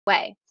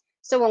way.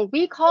 So when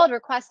we called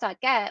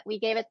request.get, we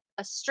gave it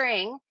a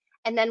string,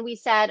 and then we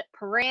said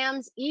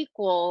params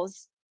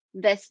equals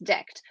this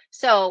dict.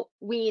 So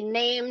we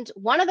named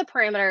one of the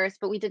parameters,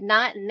 but we did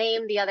not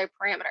name the other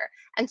parameter.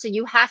 And so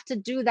you have to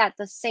do that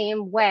the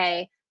same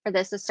way for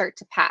this assert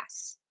to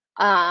pass.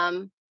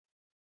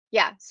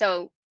 Yeah,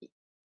 so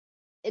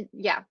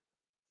yeah.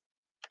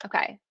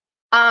 Okay.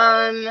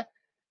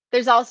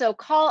 There's also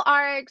call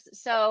args.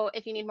 So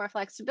if you need more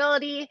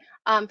flexibility,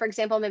 for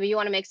example, maybe you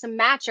want to make some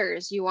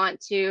matchers. You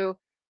want to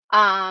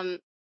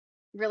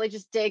really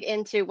just dig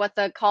into what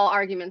the call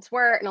arguments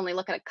were and only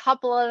look at a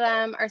couple of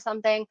them or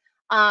something.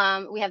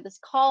 We have this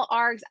call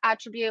args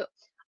attribute.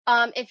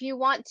 If you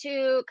want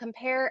to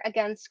compare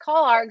against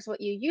call args,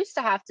 what you used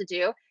to have to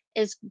do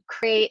is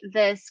create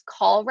this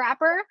call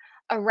wrapper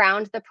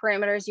around the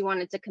parameters you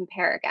wanted to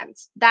compare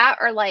against. That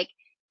or like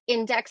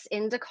index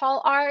into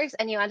call args,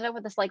 and you end up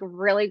with this like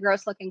really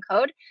gross looking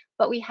code.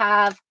 But we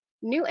have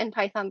new in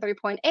Python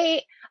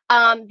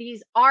 3.8,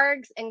 these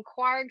args and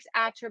quargs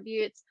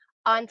attributes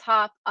on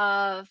top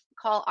of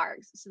call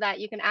args so that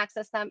you can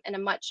access them in a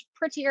much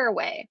prettier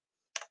way.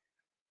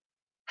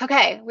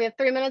 Okay, we have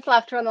 3 minutes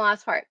left to run the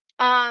last part.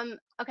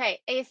 Okay,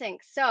 async.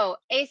 So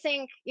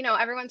async, you know,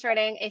 everyone's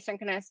writing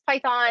asynchronous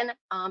Python.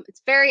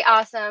 It's very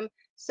awesome.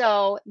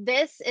 So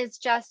this is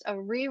just a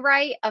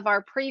rewrite of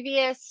our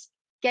previous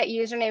get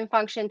username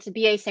function to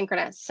be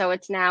asynchronous. So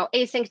it's now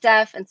async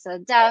def instead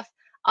of def.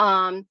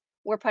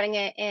 We're putting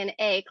it in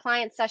a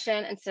client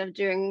session instead of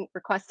doing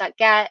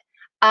request.get.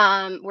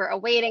 We're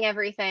awaiting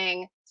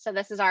everything. So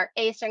this is our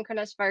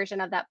asynchronous version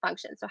of that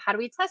function. So how do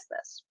we test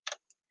this?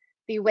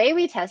 The way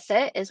we test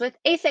it is with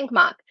async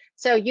mock.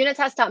 So unit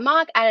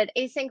test.mock added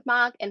async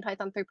mock in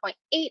Python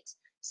 3.8.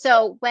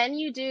 So when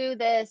you do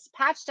this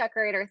patch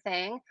decorator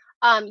thing,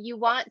 you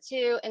want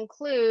to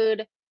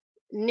include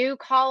new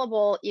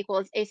callable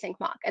equals async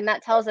mock. And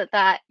that tells it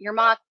that your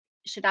mock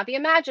should not be a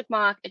magic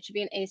mock, it should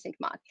be an async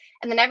mock.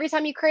 And then every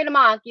time you create a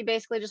mock, you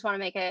basically just want to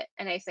make it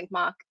an async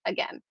mock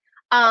again.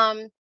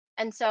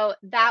 And so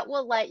that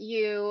will let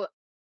you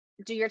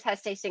do your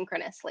test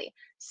asynchronously.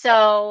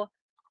 So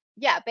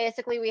yeah,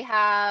 basically we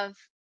have,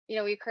 you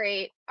know, we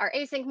create our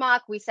async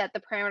mock, we set the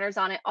parameters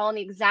on it all in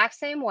the exact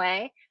same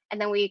way, and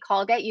then we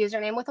call get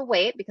username with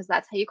await because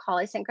that's how you call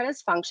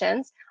asynchronous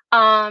functions.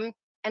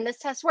 And this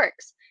test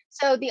works.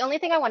 So the only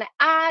thing I want to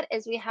add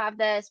is we have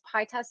this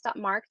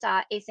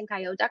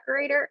pytest.mark.asyncio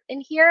decorator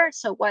in here.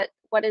 So what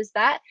is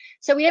that?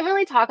 So we didn't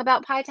really talk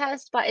about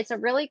pytest, but it's a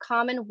really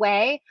common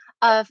way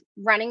of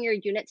running your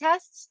unit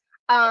tests.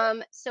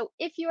 So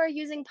if you are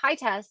using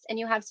pytest and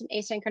you have some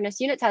asynchronous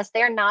unit tests,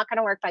 they are not going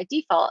to work by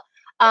default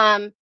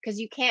because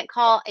you can't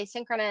call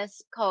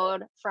asynchronous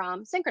code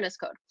from synchronous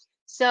code.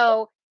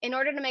 So in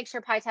order to make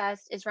sure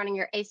pytest is running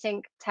your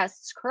async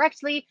tests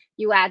correctly,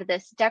 you add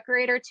this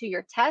decorator to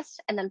your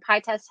test, and then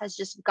pytest has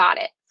just got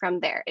it from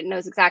there. It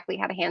knows exactly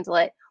how to handle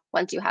it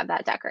once you have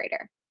that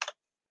decorator.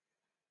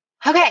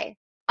 Okay.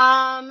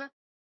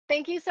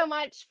 Thank you so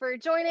much for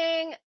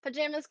joining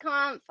Pyjamas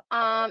Conf.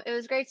 It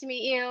was great to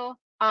meet you.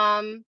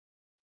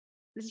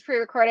 This is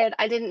pre-recorded.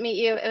 I didn't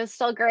meet you. It was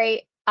still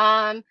great.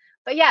 But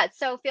yeah,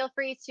 so feel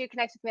free to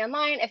connect with me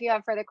online if you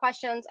have further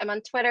questions. I'm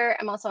on Twitter.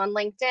 I'm also on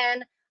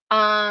LinkedIn.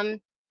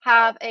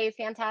 Have a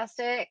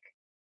fantastic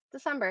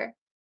December.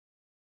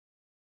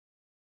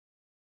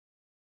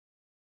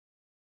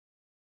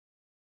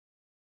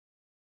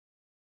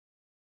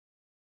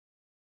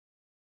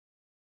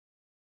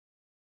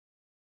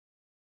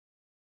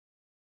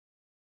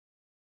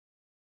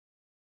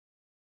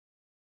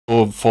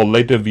 For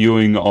later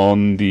viewing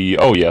on the...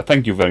 Oh yeah,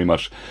 thank you very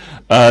much.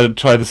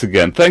 Try this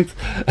again. Thanks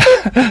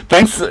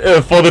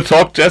for the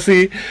talk,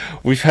 Jesse.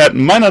 We've had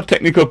minor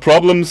technical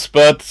problems,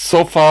 but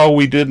so far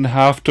we didn't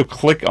have to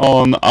click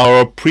on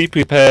our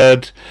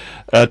pre-prepared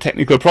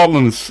technical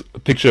problems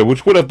picture,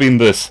 which would have been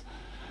this.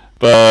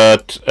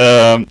 But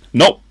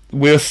nope,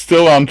 we're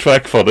still on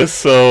track for this,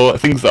 so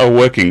things are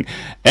working.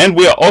 And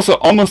we are also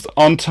almost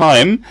on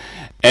time.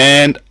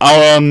 And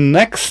our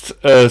next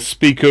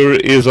speaker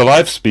is a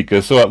live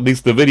speaker, so at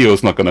least the video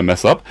is not going to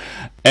mess up.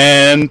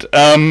 And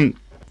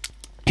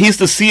he's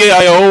the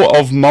CIO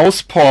of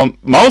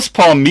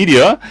Mousepaw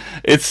Media.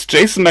 It's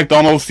Jason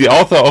McDonald's, the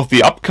author of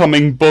the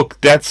upcoming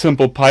book Dead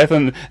Simple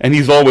Python, and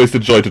he's always a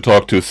joy to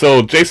talk to.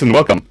 So, Jason,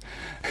 welcome.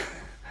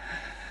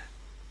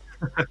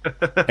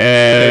 And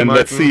hey,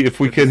 let's see if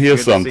we can hear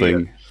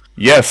something.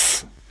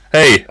 Yes.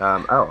 Hey.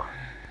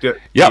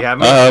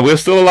 Yeah, we're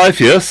still alive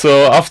here.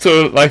 So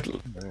after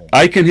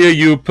I can hear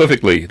you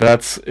perfectly.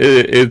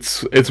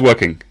 It's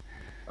working.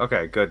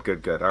 Okay,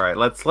 good. All right,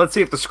 let's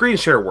see if the screen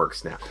share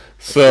works now.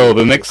 So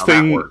the next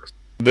thing,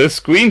 the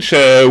screen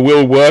share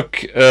will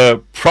work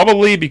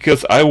probably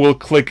because I will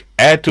click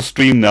add to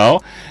stream now,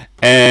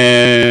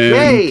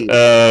 and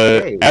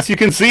as you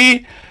can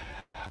see,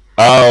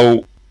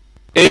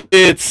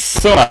 it's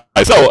so nice.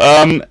 So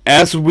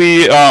as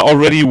we are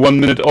already 1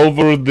 minute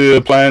over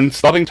the planned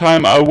starting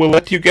time, I will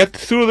let you get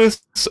through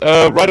this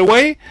right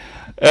away.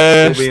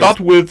 Start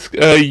with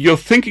you're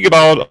thinking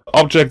about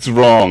objects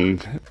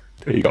wrong.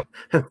 There you go.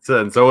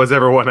 And so is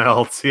everyone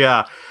else.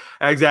 Yeah,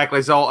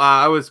 exactly. So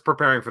I was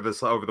preparing for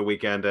this over the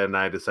weekend, and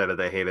I decided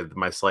I hated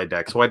my slide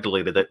deck, so I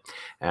deleted it,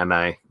 and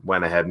I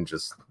went ahead and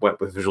just went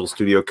with Visual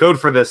Studio Code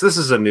for this. This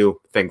is a new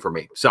thing for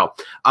me. So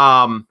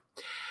I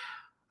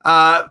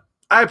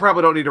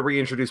probably don't need to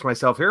reintroduce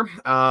myself here.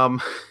 So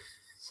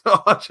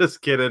I'll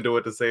just get into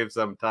it to save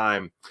some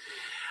time.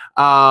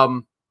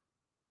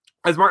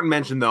 As Martin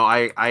mentioned, though,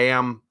 I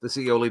am the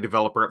CEO lead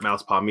developer at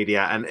Mousepaw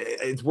Media, and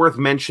it's worth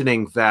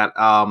mentioning that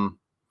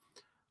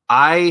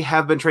I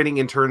have been training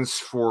interns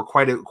for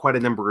quite a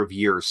number of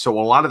years. So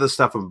a lot of the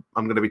stuff I'm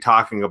going to be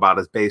talking about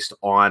is based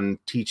on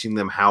teaching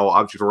them how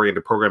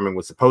object-oriented programming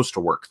was supposed to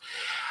work.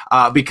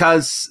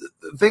 Because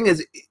the thing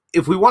is,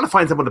 if we want to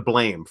find someone to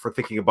blame for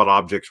thinking about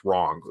objects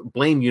wrong,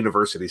 blame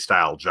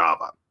university-style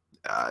Java.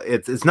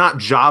 It's not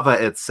Java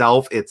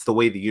itself; it's the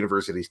way the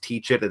universities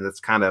teach it, and it's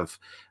kind of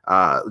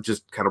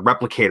just kind of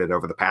replicated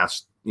over the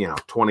past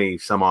 20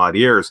 some odd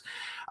years.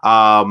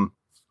 And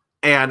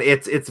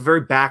it's a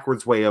very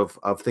backwards way of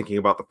thinking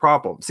about the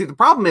problem. See, the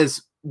problem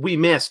is we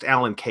missed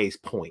Alan Kay's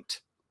point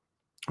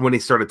when he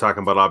started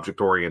talking about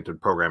object-oriented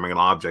programming and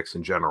objects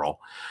in general.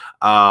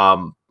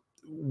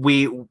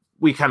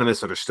 We kind of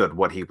misunderstood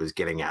what he was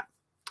getting at.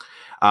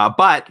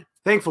 But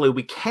thankfully,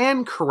 we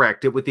can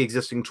correct it with the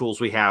existing tools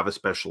we have,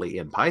 especially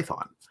in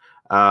Python,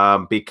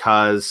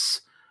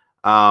 because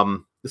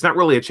it's not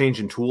really a change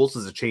in tools;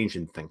 it's a change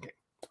in thinking.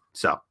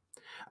 So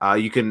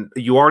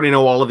you already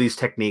know all of these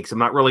techniques. I'm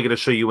not really going to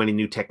show you any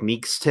new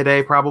techniques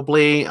today,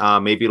 probably.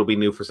 Maybe it'll be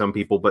new for some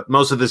people, but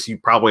most of this you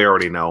probably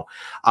already know.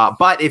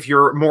 But if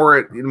you're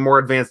more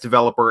advanced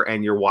developer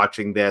and you're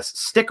watching this,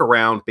 stick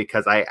around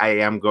because I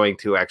am going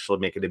to actually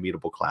make an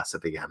immutable class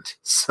at the end.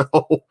 So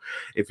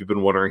if you've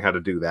been wondering how to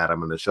do that, I'm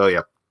going to show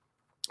you.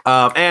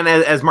 And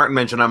as Martin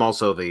mentioned, I'm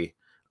also the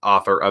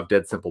author of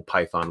Dead Simple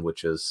Python,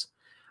 which is,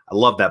 I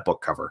love that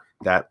book cover.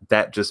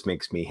 That just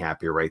makes me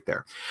happy right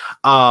there.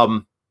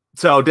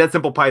 So Dead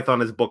Simple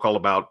Python is a book all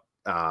about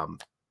learning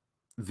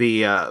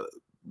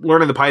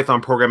the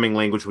Python programming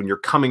language when you're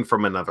coming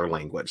from another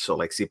language. So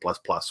like C++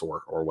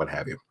 or what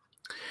have you,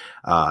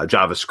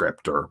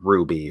 JavaScript or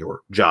Ruby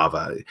or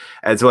Java.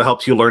 And so it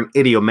helps you learn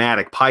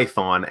idiomatic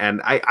Python.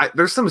 And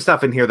there's some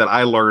stuff in here that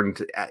I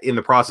learned in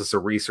the process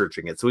of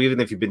researching it. So even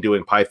if you've been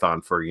doing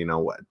Python for,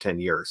 10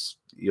 years,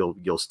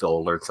 you'll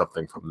still learn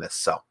something from this.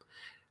 So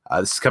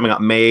this is coming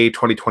out May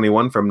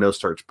 2021 from No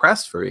Starch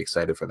Press. Very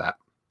excited for that.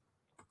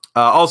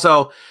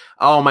 Also,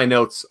 all my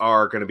notes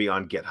are going to be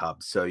on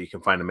GitHub, so you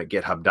can find them at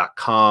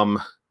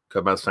github.com,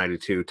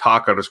 codemouse92,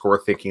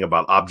 talk_thinking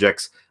about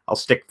objects. I'll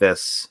stick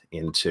this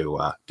into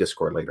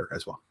Discord later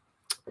as well.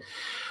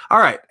 All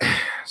right,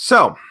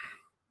 so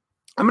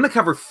I'm going to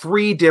cover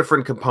 3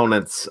 different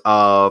components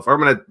or I'm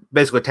going to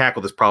basically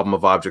tackle this problem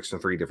of objects from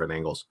 3 different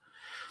angles.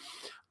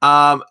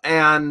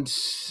 And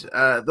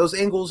those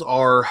angles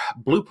are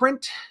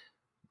blueprint,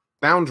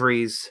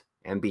 boundaries,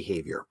 and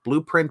behavior.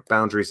 Blueprint,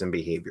 boundaries, and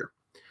behavior.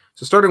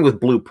 So starting with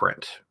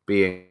blueprint,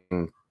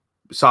 being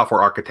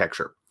software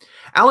architecture.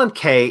 Alan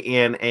Kay,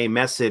 in a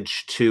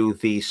message to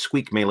the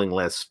Squeak mailing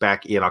list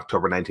back in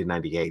October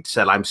 1998,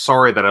 said, "I'm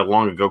sorry that I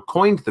long ago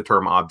coined the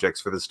term objects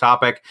for this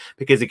topic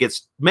because it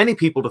gets many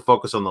people to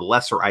focus on the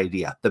lesser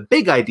idea. The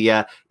big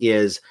idea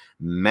is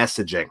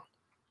messaging."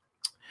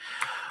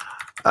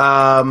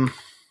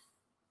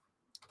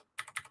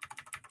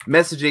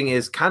 Messaging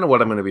is kind of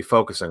what I'm going to be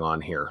focusing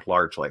on here,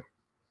 largely.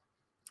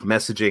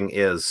 Messaging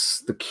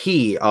is the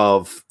key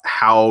of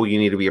how you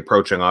need to be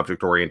approaching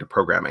object-oriented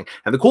programming.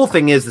 And the cool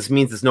thing is this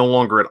means it's no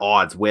longer at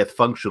odds with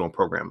functional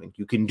programming.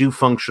 You can do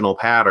functional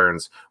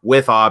patterns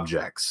with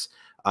objects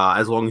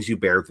as long as you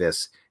bear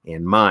this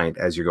in mind,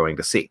 as you're going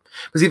to see.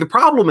 But see, the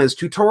problem is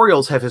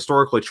tutorials have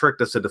historically tricked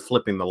us into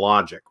flipping the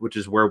logic, which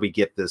is where we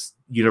get this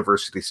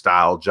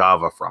university-style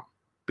Java from.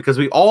 Because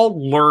we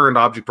all learned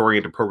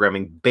object-oriented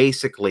programming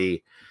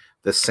basically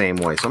the same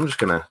way. So I'm just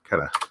going to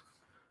kind of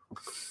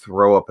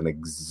throw up an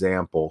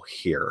example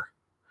here.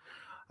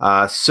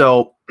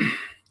 So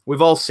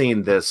we've all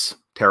seen this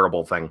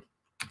terrible thing.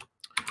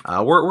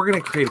 We're going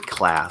to create a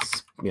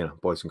class,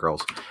 boys and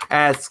girls,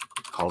 as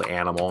called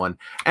animal, and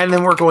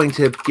then we're going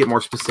to get more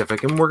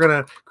specific, and we're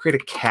going to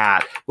create a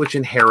cat which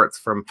inherits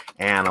from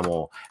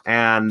animal,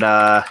 and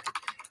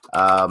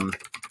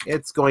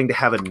it's going to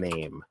have a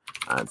name.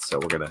 And so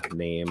we're going to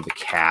name the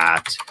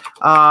cat,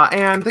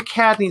 and the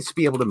cat needs to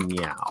be able to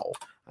meow.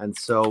 And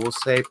so we'll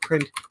say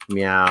print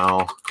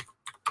meow.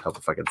 Help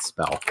if I can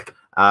spell.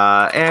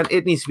 And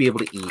it needs to be able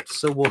to eat.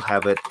 So we'll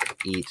have it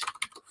eat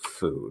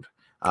food.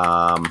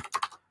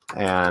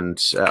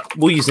 And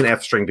we'll use an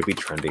F string to be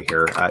trendy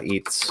here.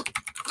 Eats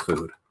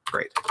food.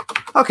 Great.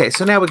 Okay,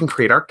 so now we can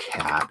create our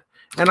cat.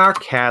 And our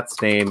cat's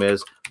name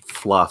is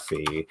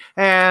Fluffy.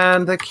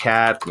 And the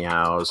cat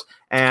meows.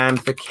 And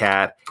the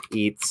cat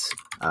eats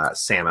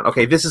salmon.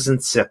 Okay, this is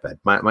insipid.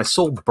 My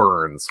soul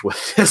burns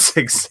with this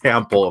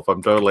example, if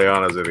I'm totally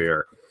honest with you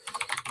here.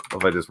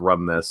 If I just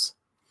run this.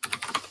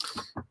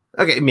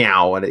 Okay,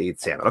 meow, and it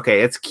eats salmon.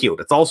 Okay, it's cute.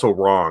 It's also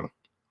wrong.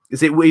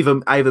 is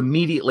I've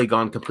immediately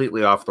gone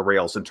completely off the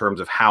rails in terms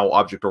of how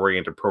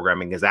object-oriented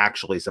programming is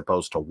actually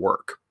supposed to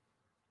work.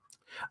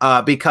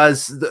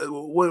 Because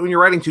when you're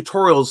writing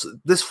tutorials,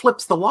 this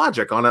flips the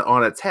logic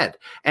on its head,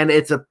 and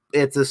it's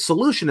a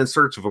solution in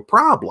search of a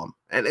problem.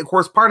 And of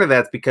course, part of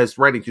that's because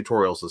writing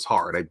tutorials is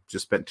hard. I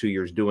just spent 2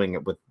 years doing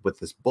it with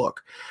this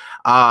book.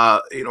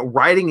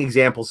 Writing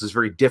examples is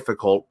very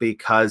difficult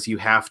because you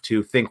have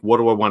to think, what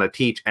do I want to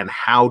teach, and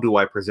how do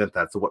I present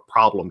that? So, what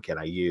problem can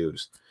I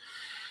use?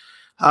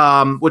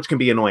 Which can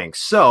be annoying.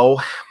 So,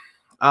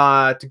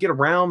 to get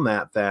around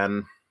that,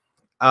 then.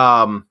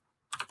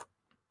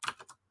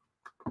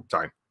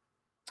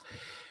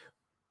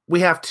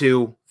 We have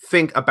to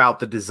think about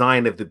the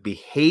design of the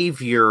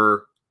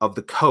behavior of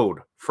the code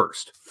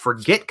first.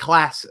 Forget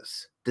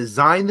classes.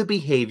 Design the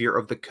behavior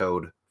of the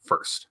code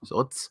first. So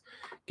let's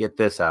get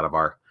this out of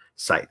our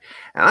sight.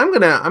 And I'm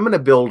gonna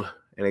build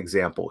an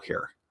example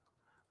here.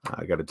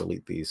 I got to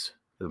delete these.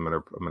 I'm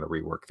gonna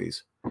rework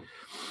these.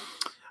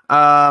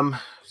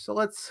 So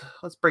let's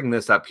bring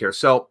this up here.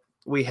 So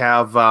we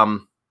have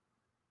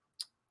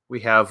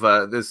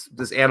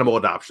this animal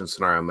adoption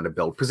scenario I'm going to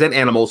build. Present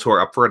animals who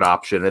are up for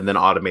adoption and then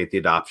automate the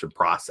adoption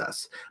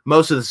process.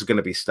 Most of this is going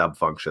to be stub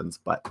functions,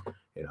 but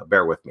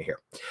bear with me here.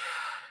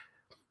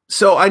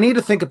 So I need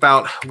to think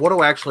about, what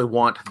do I actually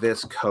want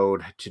this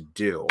code to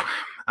do?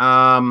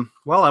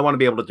 Well, I want to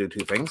be able to do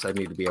two things. I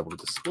need to be able to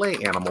display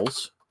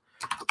animals,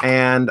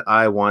 and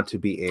I want to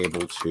be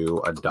able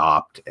to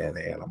adopt an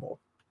animal.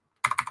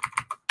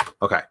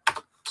 Okay,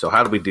 so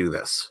how do we do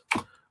this?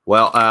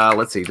 Well,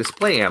 let's see,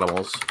 display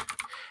animals.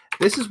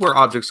 This is where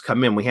objects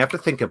come in. We have to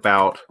think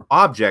about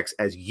objects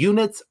as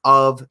units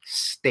of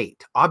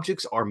state.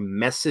 Objects are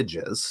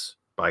messages,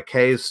 by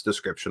K's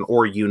description,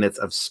 or units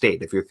of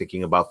state, if you're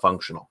thinking about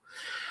functional.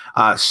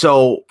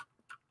 So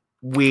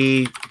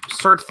we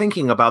start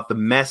thinking about the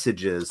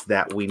messages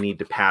that we need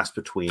to pass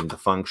between the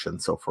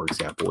functions. So, for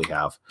example, we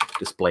have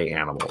display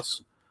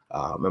animals,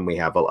 and we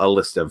have a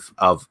list of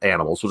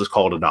animals. We'll just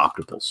call it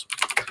adoptables.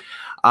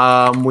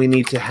 We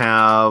need to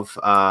have...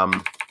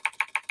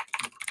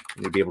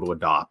 to be able to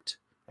adopt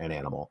an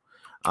animal.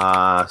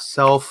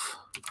 Animal,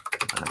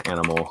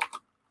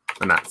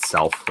 not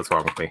self, what's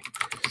wrong with me?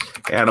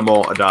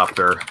 Animal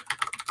adopter,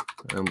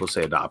 and we'll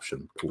say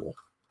adoption pool.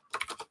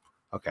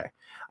 Okay.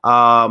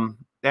 And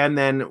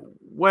then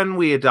when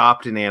we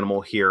adopt an animal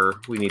here,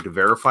 we need to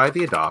verify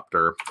the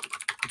adopter.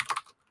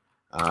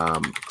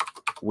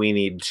 We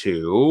need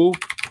to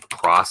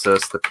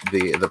process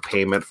the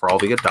payment for all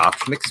the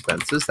adoption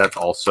expenses. That's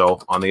also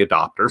on the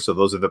adopter. So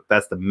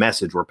that's the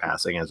message we're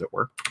passing, as it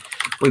were.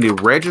 We need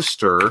to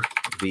register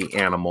the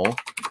animal.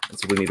 And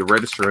so we need to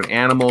register an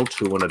animal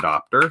to an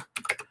adopter.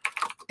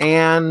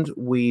 And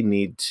we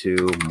need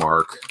to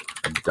mark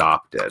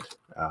adopted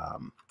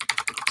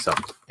some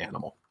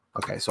animal.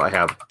 Okay, so I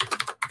have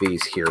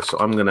these here. So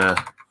I'm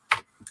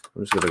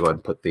just gonna go ahead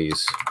and put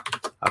these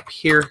up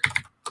here.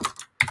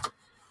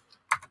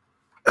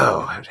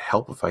 Oh, it'd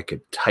help if I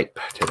could type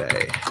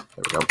today. There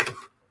we go.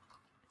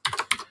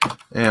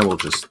 And we'll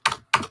just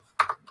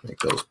make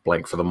those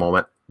blank for the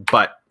moment.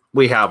 But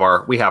we have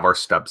our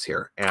stubs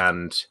here,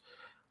 and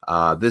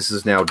this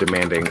is now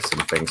demanding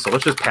some things. So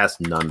let's just pass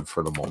none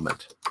for the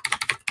moment.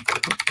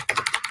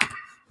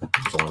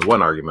 There's only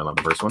one argument on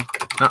the first one,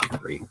 not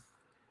three.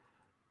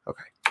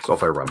 Okay, so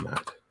if I run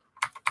that.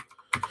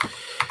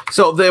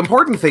 So the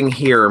important thing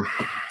here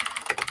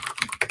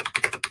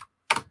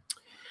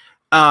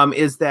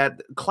is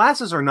that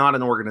classes are not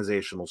an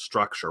organizational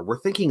structure. We're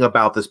thinking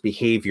about this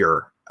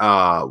behavior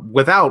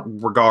without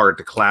regard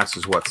to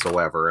classes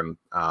whatsoever, and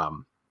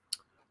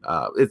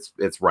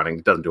it's running.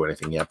 It doesn't do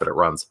anything yet, but it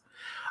runs.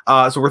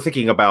 So we're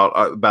thinking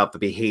about the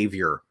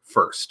behavior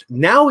first.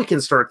 Now we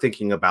can start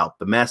thinking about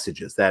the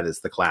messages. That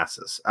is the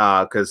classes,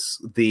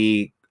 because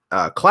the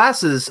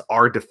classes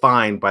are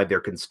defined by their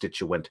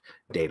constituent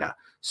data.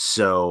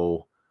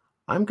 So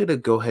I'm going to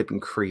go ahead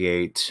and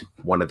create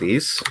one of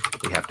these.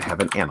 We have to have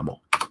an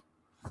animal.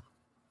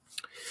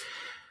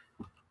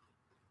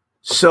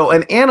 So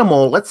an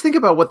animal, let's think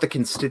about what the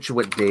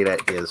constituent data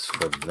is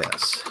for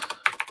this.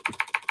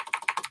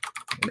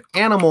 An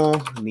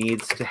animal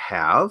needs to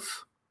have,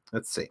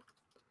 let's see,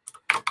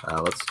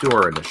 let's do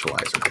our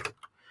initializer.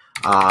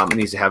 It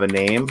needs to have a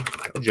name,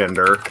 a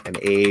gender, an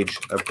age,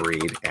 a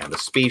breed, and a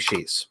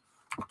species.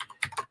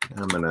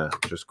 I'm going to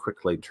just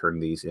quickly turn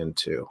these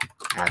into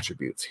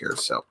attributes here.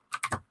 So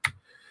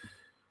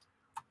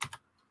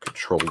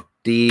Control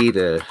D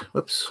to,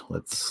 whoops,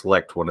 let's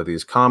select one of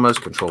these commas.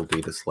 Control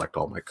D to select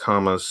all my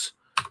commas.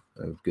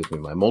 It gives me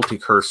my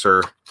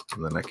multi-cursor,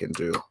 and then I can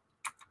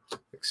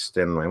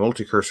extend my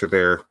multi-cursor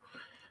there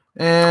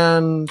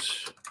and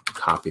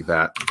copy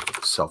that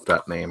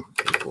self.name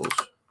equals.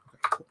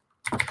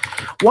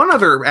 One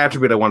other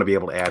attribute I want to be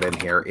able to add in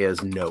here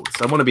is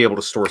notes. I want to be able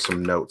to store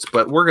some notes,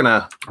 but we're going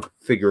to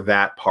figure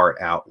that part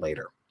out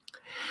later.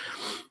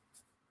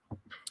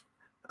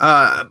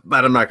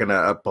 But I'm not going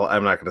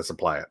to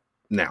supply it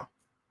now.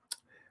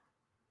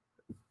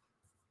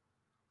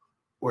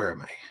 Where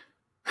am I?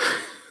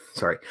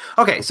 Sorry.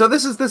 Okay, so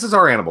this is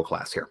our animal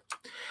class here.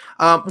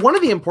 One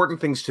of the important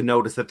things to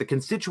note is that the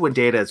constituent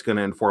data is going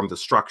to inform the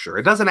structure.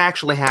 It doesn't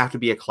actually have to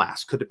be a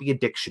class. Could it be a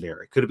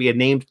dictionary? Could it be a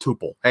named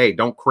tuple? Hey,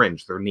 don't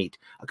cringe. They're neat.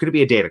 Could it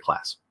be a data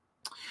class?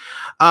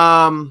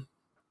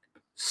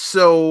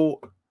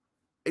 So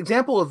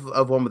example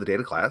of one with a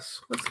data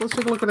class. Let's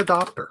take a look at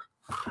adopter.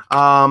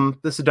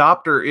 This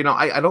adopter, you know,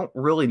 I don't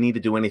really need to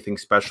do anything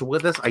special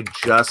with this. I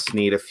just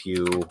need a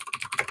few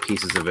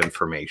pieces of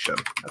information.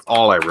 That's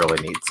all I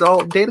really need.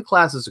 So data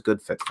class is a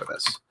good fit for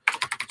this.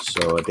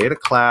 So a data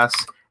class,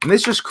 and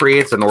this just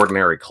creates an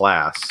ordinary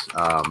class,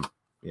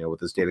 you know,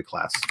 with this data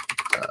class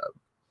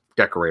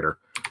decorator.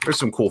 There's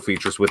some cool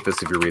features with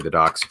this if you read the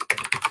docs.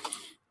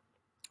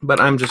 But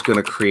I'm just going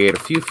to create a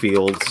few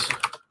fields.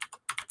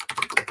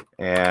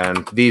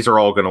 And these are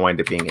all going to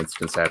wind up being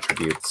instance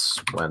attributes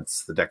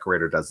once the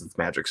decorator does its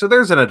magic. So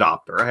there's an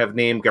adopter. I have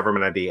name,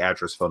 government ID,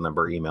 address, phone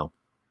number, email.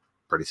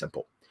 Pretty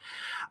simple.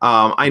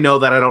 I know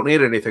that I don't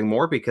need anything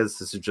more because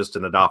this is just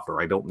an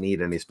adopter. I don't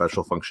need any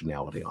special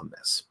functionality on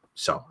this.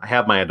 So I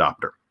have my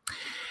adopter.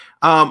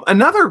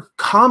 Another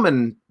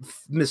common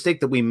mistake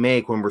that we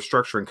make when we're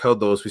structuring code,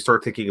 though, is we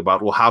start thinking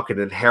about, well, how can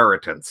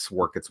inheritance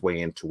work its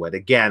way into it?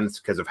 Again, it's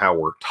because of how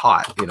we're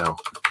taught. You know,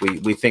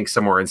 we think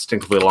somewhere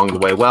instinctively along the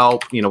way, well,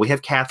 you know, we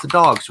have cats and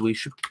dogs, so we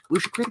should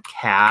create a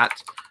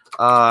cat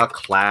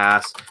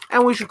class,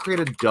 and we should create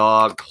a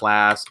dog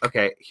class.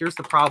 Okay, here's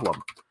the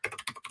problem.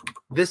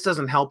 This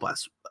doesn't help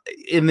us.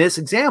 In this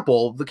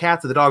example, the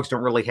cats and the dogs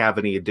don't really have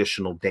any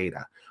additional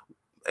data.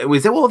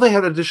 We say, well, they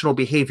have additional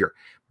behavior.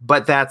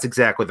 But that's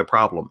exactly the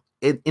problem.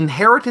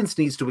 Inheritance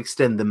needs to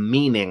extend the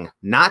meaning,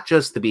 not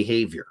just the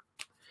behavior.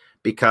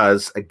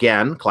 Because,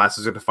 again,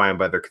 classes are defined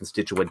by their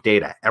constituent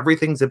data.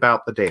 Everything's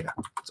about the data.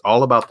 It's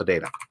all about the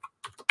data.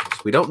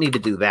 So we don't need to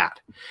do that.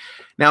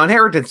 Now,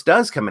 inheritance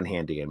does come in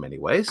handy in many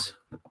ways.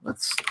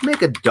 Let's make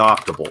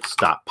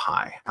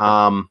adoptables.py.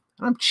 I'm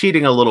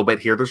cheating a little bit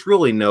here. There's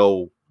really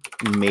no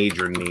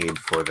major need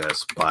for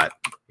this, but,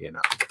 you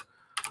know.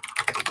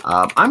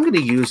 I'm going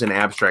to use an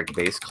abstract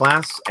base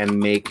class and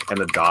make an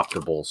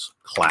adoptables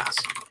class.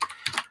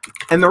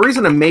 And the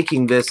reason I'm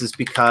making this is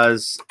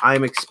because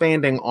I'm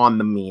expanding on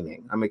the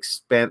meaning. I'm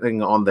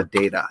expanding on the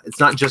data. It's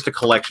not just a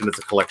collection. It's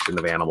a collection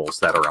of animals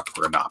that are up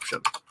for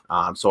adoption.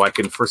 So I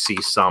can foresee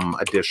some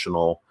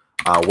additional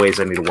ways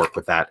I need to work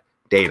with that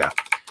data,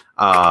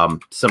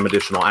 some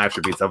additional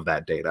attributes of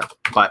that data.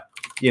 But,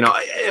 you know,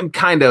 I'm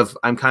kind of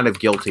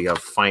guilty of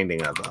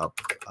finding a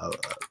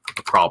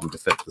problem to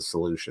fit the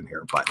solution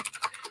here. But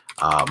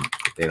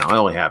you know, I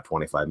only have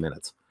 25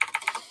 minutes.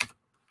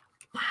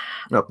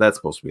 Nope, that's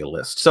supposed to be a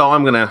list. So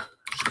I'm going to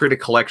create a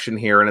collection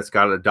here, and it's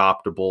got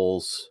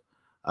adoptables,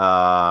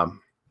 or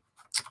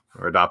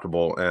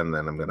adoptable, and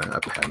then I'm going to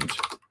append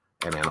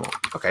an animal.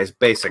 Okay, it's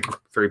basic,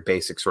 very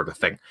basic sort of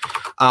thing.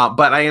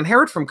 But I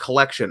inherit from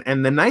collection,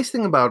 and the nice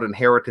thing about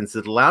inheritance is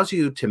it allows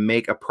you to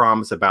make a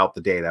promise about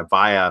the data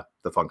via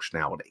the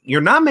functionality.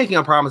 You're not making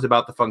a promise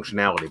about the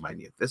functionality,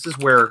 mind you. This is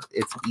where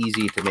it's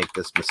easy to make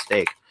this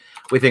mistake.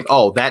 We think,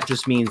 oh, that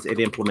just means it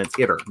implements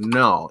iter.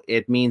 No,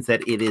 it means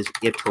that it is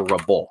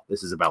iterable.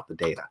 This is about the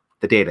data.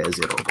 The data is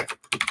iterable.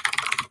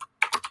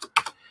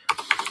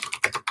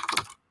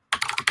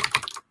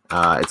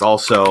 It's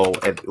also,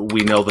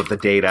 we know that the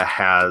data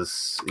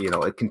has, you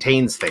know, it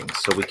contains things.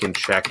 So we can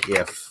check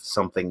if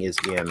something is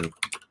in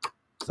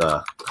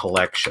the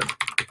collection.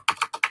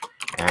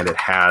 And it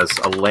has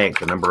a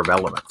length, a number of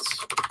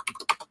elements.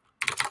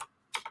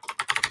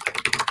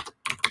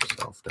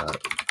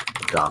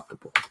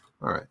 Self.adoptable.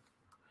 All right.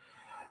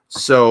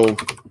 So,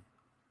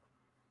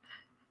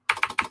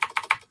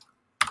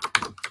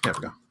 there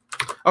we go.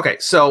 Okay,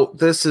 so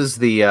this is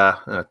the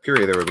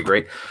period there would be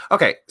great.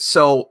 Okay,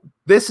 so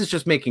this is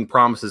just making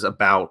promises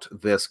about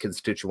this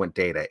constituent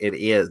data.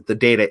 The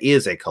data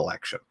is a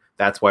collection.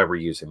 That's why we're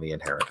using the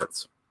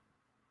inheritance.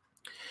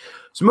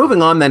 So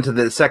moving on then to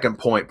the second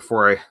point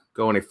before I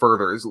go any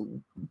further is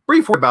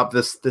briefly about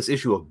this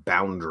issue of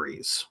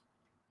boundaries.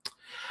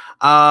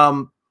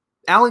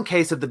 Alan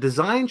Kay said the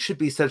design should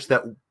be such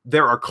that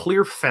there are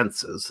clear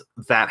fences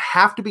that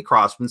have to be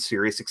crossed when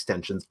serious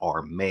extensions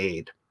are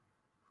made.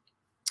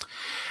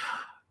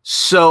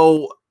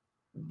 So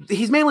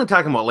he's mainly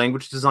talking about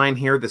language design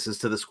here. This is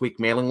to the Squeak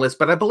mailing list,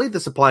 but I believe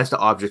this applies to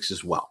objects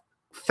as well.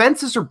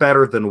 Fences are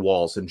better than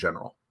walls in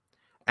general.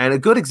 And a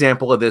good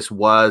example of this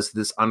was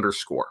this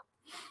underscore.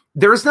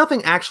 There is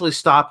nothing actually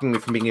stopping me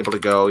from being able to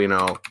go, you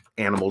know,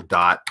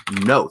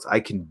 animal.notes. I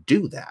can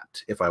do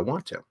that if I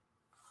want to.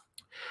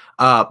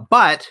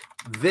 But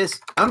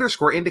this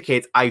underscore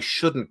indicates I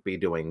shouldn't be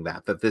doing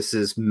that, that this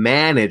is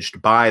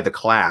managed by the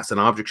class. An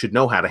object should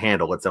know how to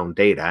handle its own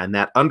data. And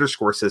that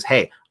underscore says,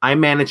 hey, I'm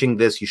managing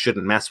this. You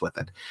shouldn't mess with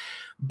it.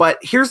 But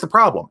here's the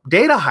problem.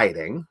 Data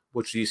hiding,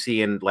 which you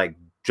see in like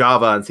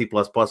Java and C++,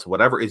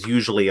 whatever, is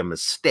usually a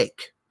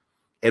mistake.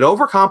 It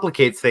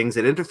overcomplicates things.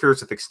 It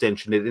interferes with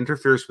extension. It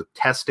interferes with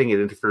testing. It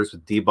interferes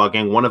with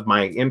debugging. One of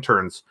my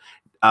interns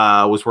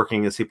was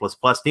working in C++,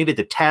 needed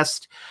to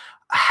test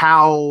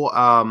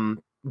how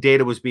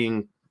data was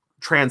being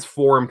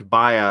transformed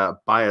by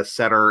a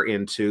setter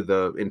into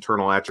the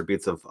internal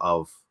attributes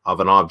of of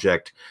an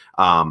object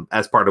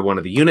as part of one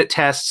of the unit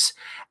tests,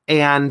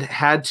 and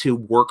had to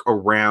work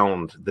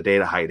around the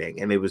data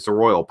hiding, and it was a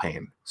royal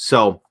pain.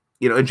 So,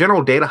 you know, in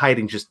general, data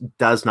hiding just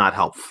does not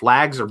help.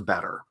 Flags are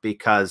better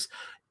because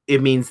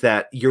it means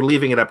that you're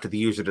leaving it up to the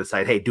user to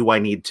decide, hey, do I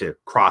need to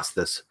cross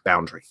this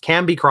boundary?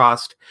 Can be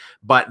crossed,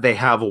 but they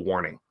have a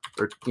warning.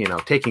 They're, you know,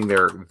 taking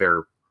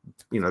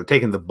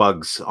taking the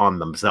bugs on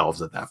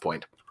themselves at that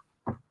point.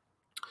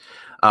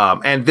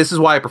 And this is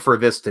why I prefer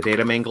this to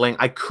data mangling.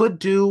 I could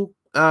do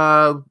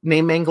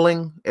name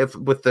mangling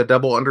with the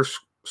double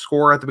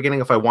underscore at the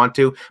beginning if I want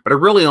to, but I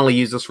really only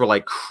use this for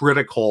like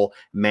critical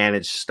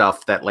managed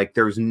stuff that like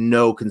there's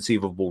no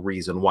conceivable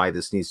reason why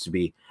this needs to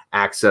be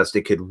accessed.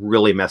 It could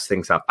really mess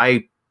things up.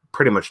 I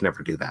pretty much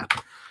never do that.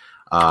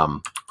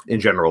 In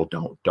general,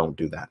 don't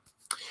do that.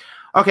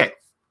 Okay,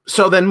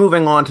 so then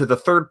moving on to the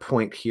third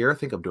point here. I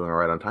think I'm doing all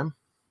right on time.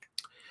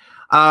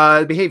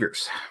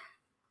 Behaviors.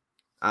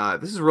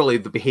 This is really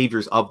the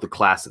behaviors of the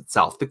class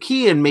itself. The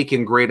key in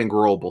making great and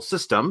growable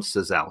systems,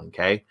 says Alan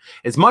Kay,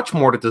 is much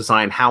more to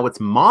design how its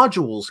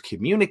modules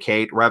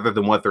communicate rather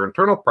than what their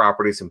internal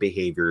properties and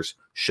behaviors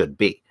should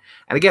be.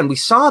 And again, we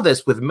saw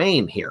this with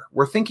main here.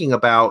 We're thinking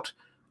about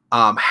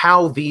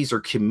how these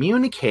are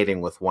communicating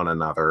with one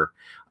another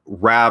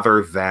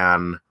rather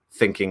than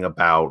thinking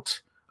about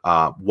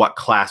what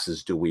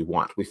classes do we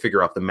want. We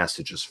figure out the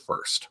messages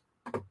first.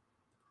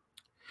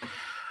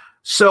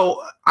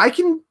 So I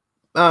can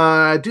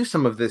do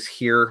some of this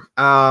here.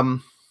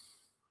 Note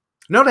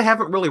I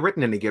haven't really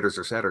written any getters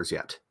or setters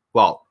yet.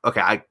 Well,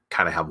 okay, I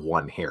kind of have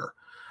one here.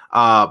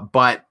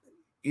 But,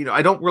 you know,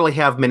 I don't really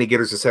have many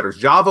getters or setters.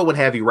 Java would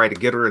have you write a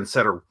getter and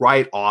setter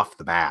right off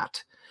the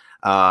bat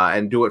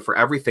and do it for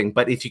everything.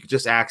 But if you could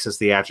just access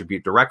the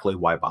attribute directly,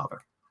 why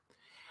bother?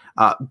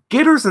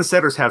 Getters and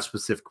setters have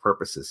specific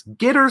purposes.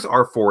 Getters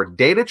are for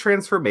data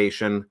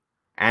transformation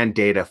and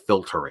data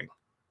filtering.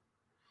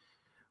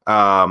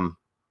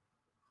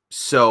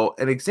 So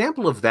an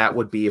example of that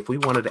would be if we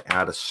wanted to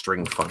add a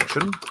string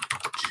function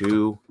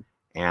to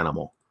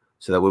animal,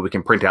 so that way we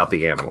can print out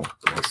the animal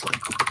nicely.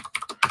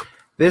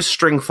 This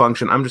string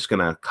function, I'm just going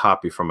to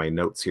copy from my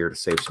notes here to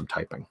save some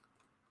typing.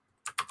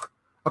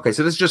 Okay,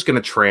 so this is just going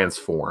to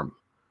transform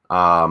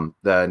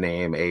the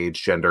name,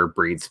 age, gender,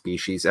 breed,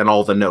 species, and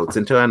all the notes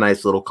into a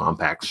nice little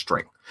compact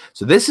string.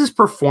 So this is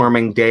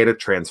performing data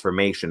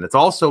transformation. It's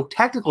also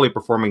technically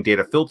performing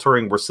data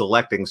filtering. We're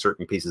selecting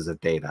certain pieces of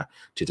data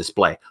to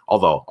display,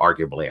 although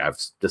arguably I've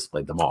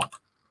displayed them all.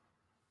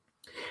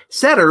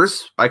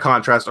 Setters, by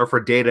contrast, are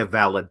for data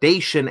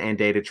validation and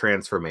data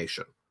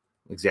transformation.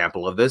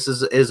 Example of this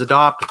is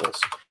adoptables.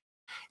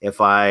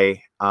 If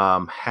I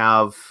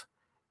have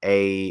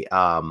a,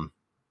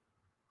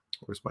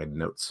 where's my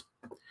notes?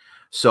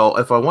 So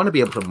if I want to be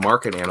able to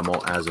mark an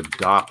animal as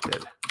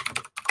adopted,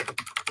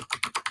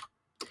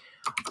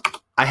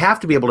 I have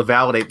to be able to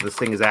validate that this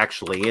thing is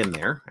actually in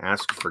there.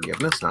 Ask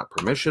forgiveness, not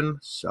permission.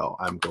 So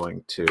I'm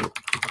going to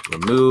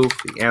remove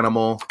the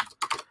animal.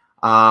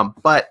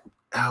 But,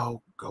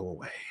 oh, go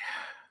away.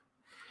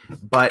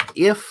 But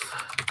if,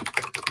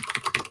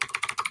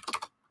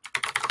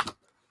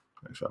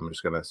 actually, I'm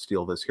just going to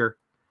steal this here.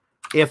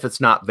 If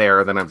it's not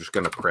there, then I'm just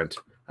going to print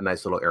a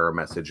nice little error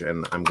message,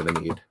 and I'm going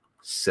to need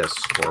sys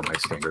for my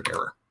standard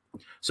error.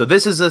 So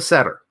this is a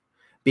setter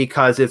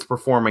because it's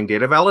performing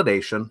data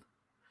validation.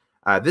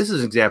 This is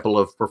an example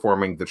of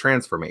performing the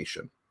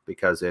transformation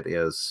because it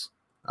is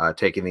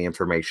taking the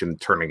information,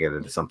 turning it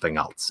into something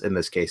else. In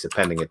this case,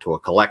 appending it to a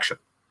collection.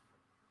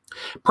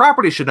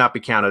 Properties should not be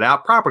counted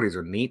out. Properties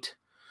are neat.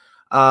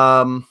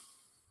 Let's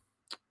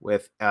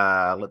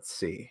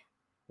see,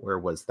 where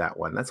was that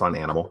one? That's on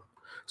animal.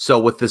 So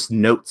with this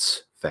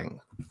notes thing,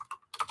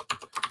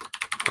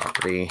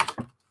 property,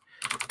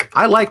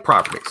 I like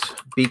properties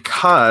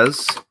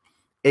because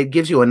it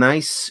gives you a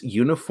nice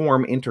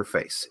uniform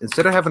interface.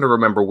 Instead of having to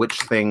remember which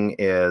thing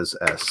is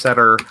a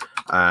setter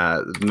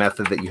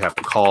method that you have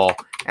to call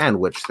and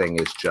which thing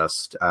is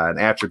just an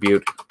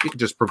attribute, you can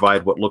just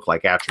provide what look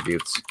like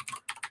attributes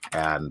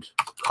and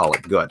call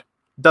it good.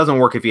 It doesn't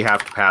work if you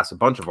have to pass a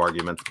bunch of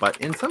arguments, but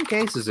in some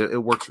cases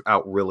it works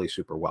out really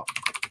super well.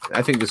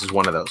 I think this is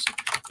one of those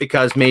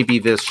because maybe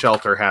this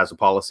shelter has a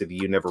policy that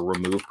you never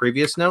remove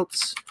previous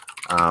notes.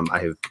 I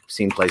have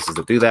seen places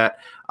that do that.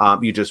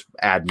 You just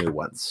add new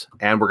ones,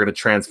 and we're going to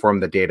transform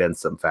the data in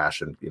some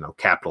fashion, you know,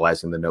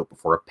 capitalizing the note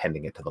before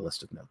appending it to the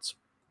list of notes.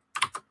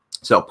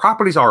 So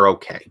properties are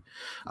okay.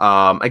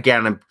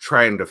 Again, I'm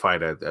trying to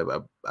find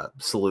a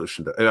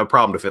solution, a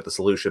problem to fit the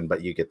solution,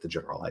 but you get the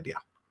general idea.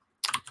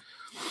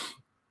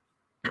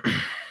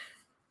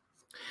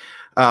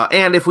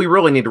 And if we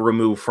really need to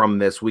remove from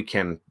this, we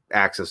can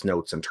access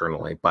notes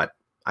internally, but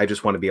I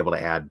just want to be able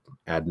to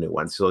add new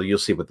ones. So you'll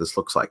see what this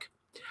looks like.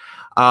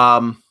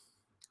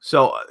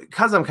 So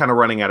because I'm kind of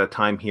running out of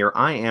time here,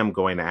 I am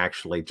going to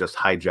actually just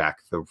hijack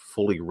the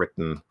fully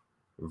written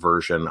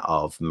version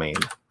of main.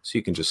 So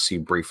you can just see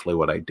briefly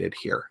what I did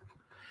here.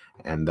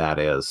 And that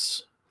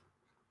is,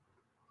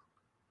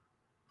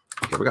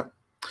 here we go.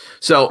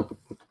 So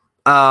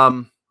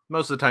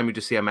most of the time you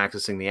just see I'm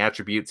accessing the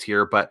attributes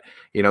here, but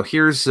you know,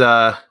 here's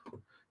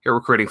here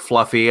we're creating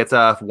Fluffy. It's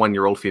a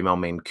 1-year-old female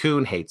Maine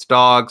Coon, hates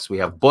dogs. We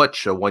have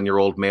Butch, a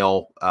 1-year-old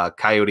male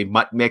coyote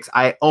mutt mix.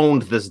 I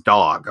owned this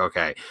dog.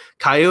 Okay,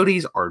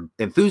 coyotes are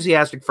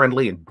enthusiastic,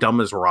 friendly, and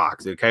dumb as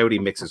rocks. The coyote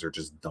mixes are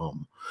just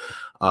dumb.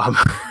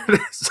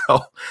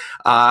 So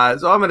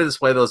I'm going to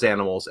display those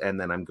animals, and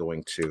then I'm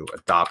going to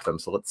adopt them.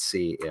 So let's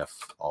see if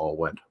all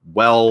went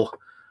well.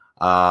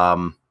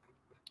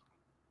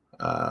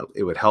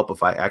 It would help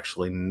if I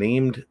actually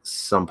named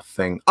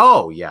something.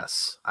 Oh,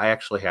 yes. I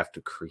actually have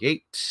to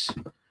create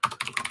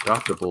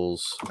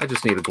adoptables. I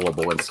just need a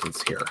global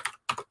instance here.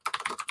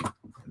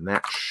 And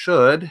that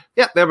should,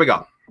 yeah, there we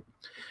go.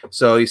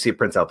 So you see it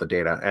prints out the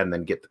data and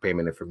then get the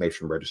payment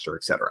information register,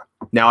 etc.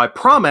 Now I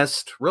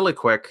promised really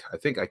quick, I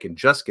think I can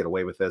just get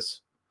away with this.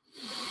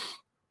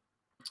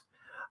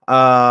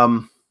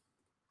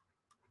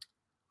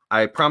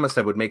 I promised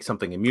I would make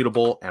something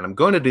immutable, and I'm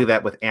going to do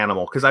that with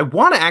animal because I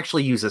want to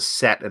actually use a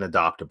set in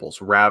adoptables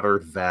rather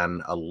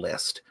than a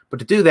list. But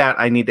to do that,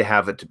 I need to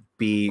have it to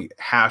be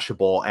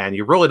hashable, and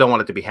you really don't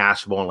want it to be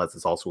hashable unless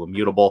it's also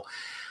immutable.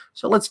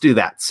 So let's do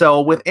that. So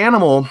with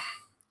animal,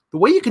 the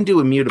way you can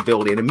do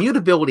immutability, and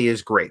immutability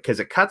is great because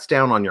it cuts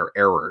down on your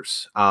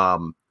errors,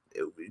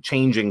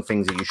 changing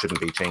things that you shouldn't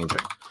be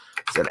changing.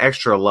 It's an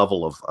extra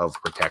level of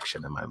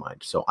protection in my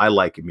mind. So I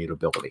like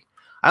immutability.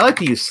 I like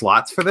to use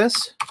slots for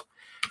this.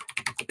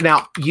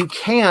 Now, you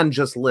can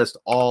just list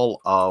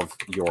all of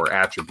your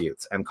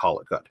attributes and call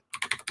it good.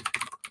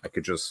 I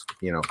could just,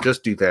 you know,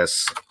 just do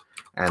this.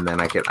 And then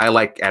I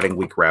like adding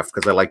weak ref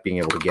because I like being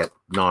able to get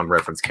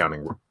non-reference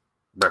counting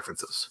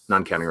references,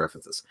 non-counting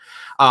references.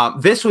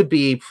 This would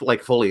be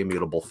like fully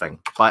immutable thing,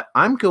 but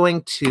I'm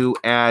going to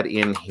add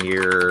in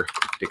here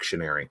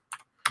dictionary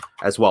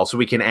as well. So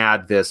we can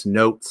add this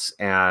notes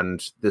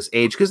and this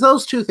age because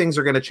those two things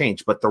are going to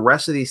change, but the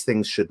rest of these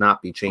things should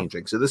not be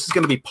changing. So this is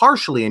going to be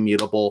partially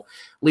immutable.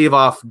 Leave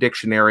off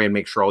dictionary and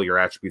make sure all your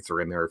attributes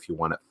are in there if you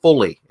want it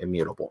fully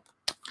immutable.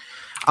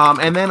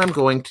 And then I'm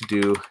going to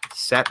do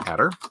set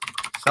header,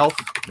 self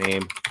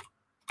name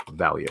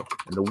value.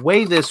 And the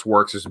way this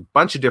works, there's a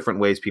bunch of different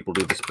ways people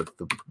do this, but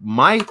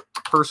my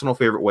personal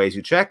favorite way is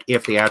you check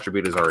if the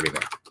attribute is already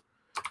there.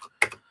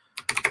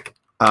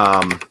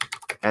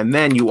 And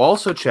then you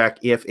also check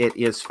if it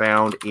is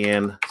found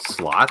in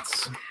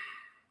slots.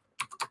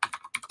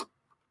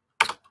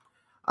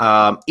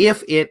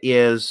 If it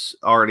is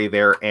already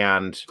there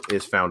and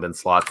is found in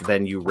slots,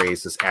 then you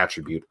raise this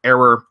attribute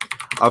error.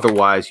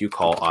 Otherwise, you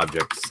call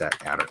object set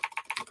adder.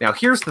 Now,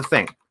 here's the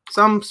thing.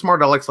 Some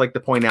smart alecks like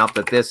to point out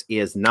that this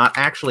is not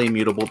actually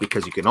immutable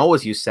because you can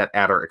always use set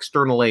adder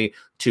externally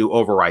to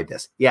override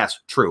this.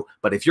 Yes, true.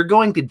 But if you're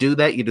going to do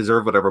that, you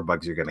deserve whatever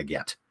bugs you're going to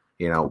get.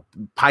 You know,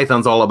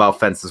 Python's all about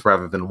fences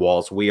rather than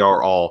walls. We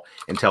are all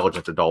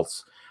intelligent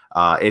adults.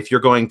 If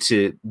you're going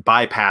to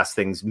bypass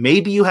things,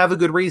 maybe you have a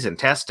good reason.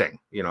 Testing,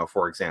 you know,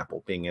 for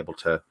example, being able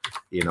to,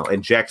 you know,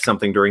 inject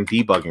something during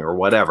debugging or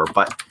whatever.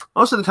 But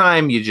most of the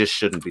time, you just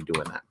shouldn't be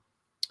doing that.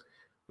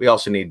 We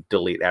also need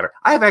delete adder.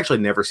 I have actually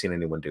never seen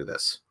anyone do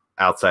this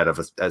outside of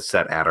a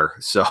set adder.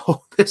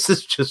 So this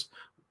is just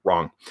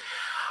wrong.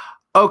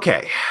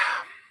 Okay.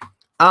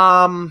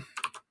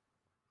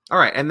 All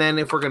right, and then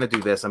if we're going to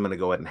do this, I'm going to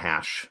go ahead and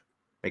hash.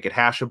 Make it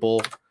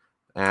hashable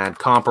and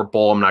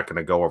comparable. I'm not going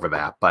to go over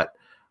that, but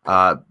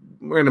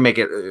we're going to make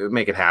it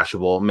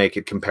hashable, make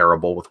it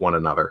comparable with one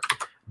another.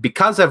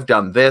 Because I've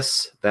done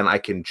this, then I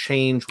can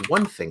change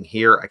one thing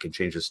here. I can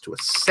change this to a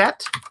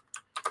set,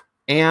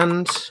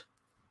 and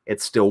it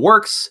still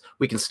works.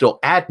 We can still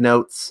add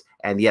notes,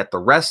 and yet the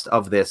rest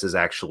of this is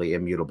actually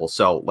immutable.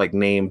 So like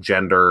name,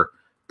 gender,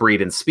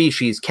 breed, and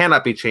species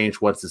cannot be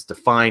changed once it's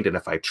defined, and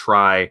if I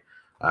try,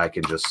 I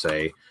can just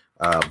say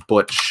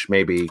Butch.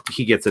 Maybe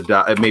he gets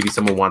maybe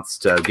someone wants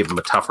to give him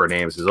a tougher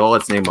name. Says, "Oh,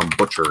 let's name him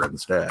Butcher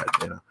instead."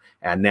 You know,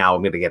 and now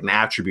I'm going to get an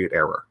attribute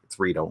error. It's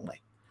read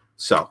only.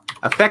 So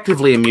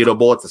effectively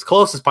immutable. It's as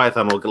close as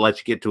Python will let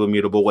you get to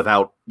immutable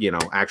without, you know,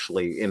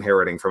 actually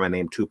inheriting from a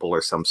name tuple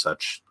or some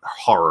such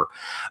horror.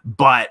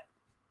 But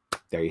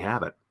there you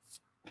have it.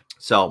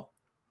 So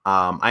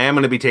I am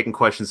going to be taking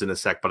questions in a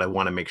sec, but I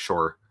want to make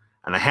sure,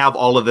 and I have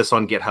all of this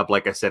on GitHub,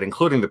 like I said,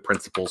 including the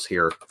principles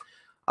here.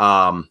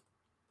 You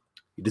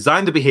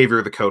design the behavior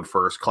of the code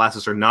first.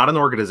 Classes are not an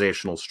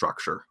organizational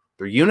structure.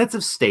 They're units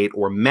of state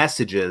or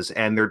messages,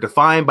 and they're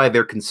defined by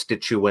their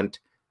constituent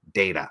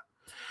data.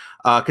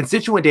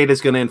 Constituent data is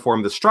going to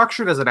inform the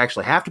structure. Does it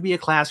actually have to be a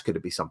class? Could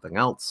it be something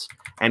else?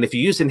 And if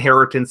you use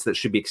inheritance, that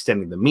should be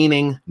extending the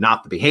meaning,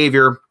 not the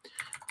behavior.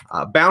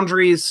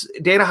 Boundaries,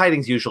 data hiding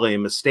is usually a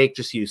mistake.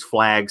 Just use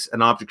flags.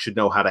 An object should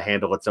know how to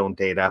handle its own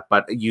data,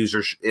 but a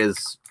user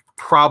is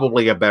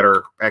probably a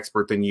better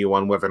expert than you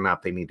on whether or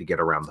not they need to get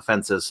around the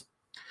fences.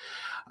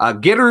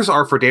 Getters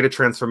are for data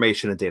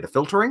transformation and data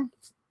filtering.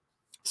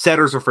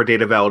 Setters are for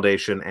data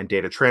validation and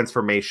data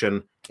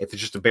transformation. If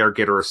it's just a bare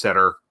getter or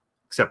setter,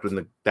 except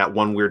in that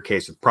one weird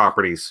case with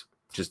properties,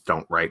 just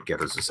don't write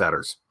getters or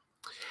setters.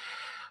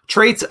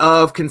 Traits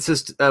of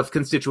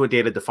constituent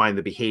data define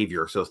the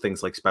behavior. So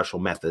things like special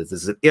methods.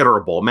 Is it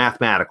iterable,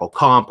 mathematical,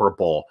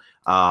 comparable,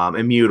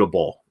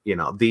 immutable? You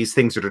know, these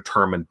things are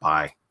determined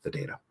by the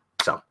data.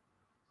 So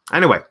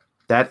anyway,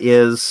 that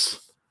is,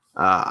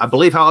 I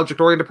believe, how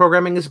object-oriented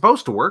programming is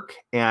supposed to work.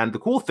 And the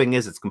cool thing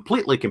is it's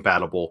completely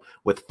compatible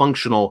with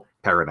functional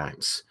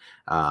paradigms.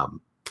 So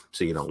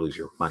you don't lose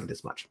your mind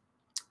as much.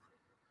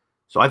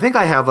 So I think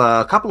I have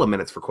a couple of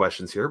minutes for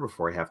questions here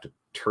before I have to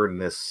turn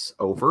this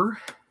over.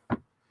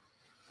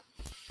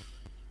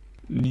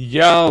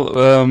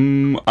 Yeah,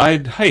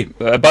 hey,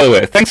 by the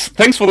way,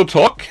 thanks for the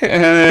talk,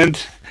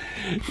 and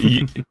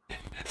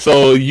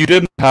so you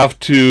didn't have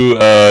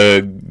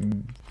to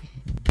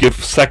give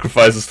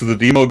sacrifices to the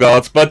demo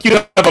gods, but you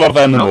have a lot of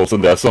animals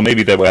in there, so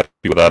maybe they were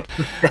happy with that.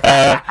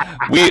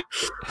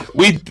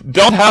 We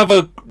don't have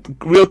a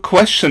real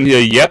question here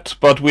yet,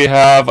 but we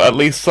have at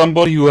least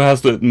somebody who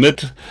has to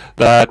admit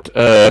that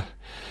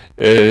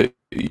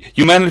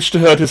you managed to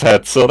hurt his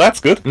head, so that's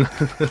good.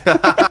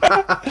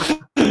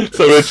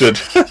 So Richard,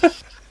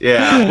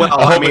 yeah, well,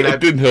 I mean, it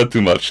didn't hurt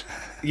too much.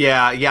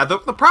 Yeah. The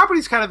property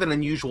is kind of an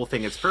unusual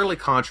thing. It's fairly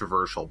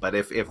controversial, but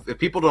if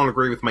people don't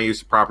agree with my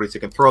use of properties, they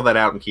can throw that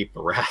out and keep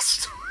the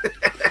rest.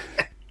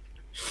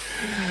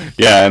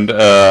 Yeah, and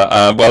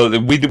well,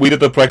 we did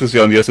the practice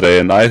run yesterday,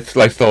 and I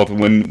thought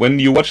when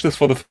you watch this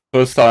for the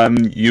first time,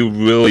 you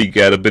really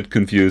get a bit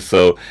confused.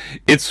 So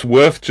it's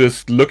worth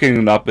just looking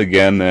it up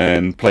again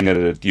and playing it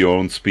at your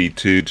own speed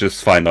to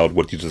just find out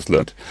what you just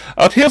learned.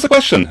 Here's a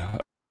question.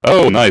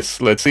 Oh,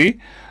 nice. Let's see.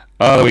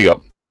 There we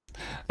go.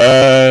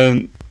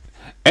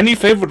 Any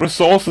favorite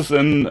resources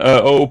in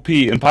OOP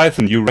in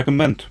Python you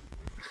recommend?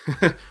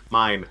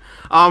 Mine.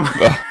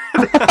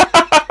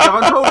 If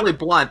I'm totally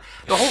blunt,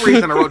 the whole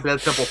reason I wrote Dead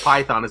Simple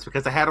Python is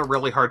because I had a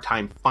really hard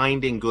time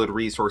finding good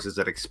resources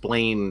that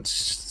explained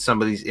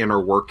some of these inner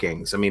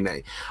workings. I mean,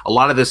 a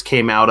lot of this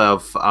came out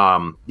of,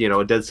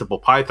 in Dead Simple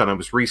Python, I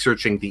was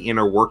researching the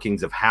inner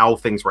workings of how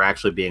things were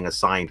actually being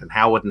assigned and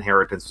how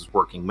inheritance was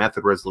working,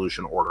 method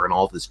resolution order, and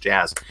all this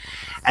jazz.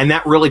 And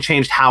that really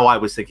changed how I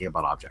was thinking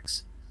about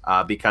objects.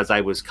 Because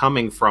I was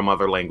coming from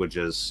other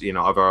languages,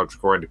 other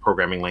object-oriented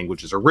programming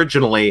languages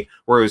originally,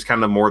 where it was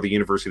kind of more the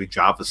university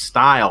Java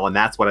style, and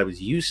that's what I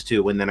was used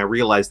to. And then I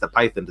realized that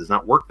Python does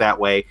not work that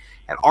way,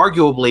 and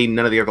arguably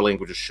none of the other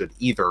languages should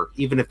either.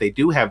 Even if they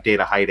do have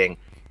data hiding,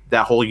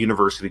 that whole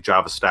university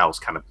Java style is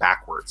kind of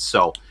backwards.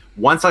 So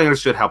once I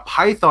understood how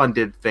Python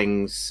did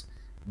things,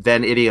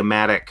 then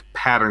idiomatic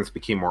patterns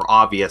became more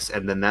obvious,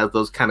 and then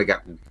those kind of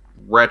got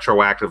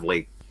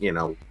retroactively,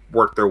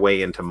 worked their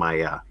way into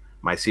my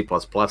my C++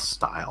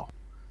 style.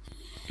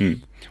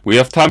 We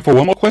have time for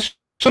one more question.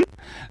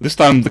 This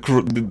time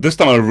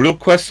a real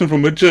question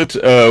from Richard.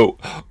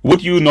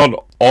 Would you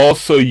not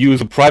also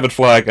use a private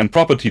flag and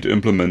property to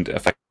implement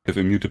effective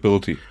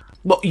immutability?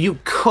 Well, you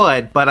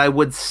could, but I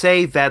would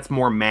say that's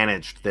more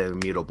managed than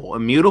immutable.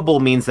 Immutable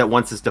means that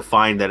once it's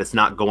defined, that it's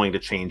not going to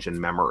change in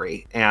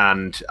memory.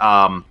 And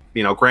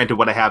granted,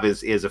 what I have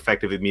is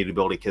effective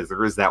immutability because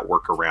there is that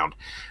workaround.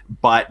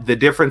 But the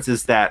difference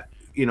is that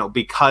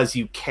because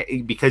you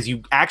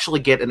actually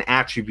get an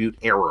attribute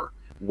error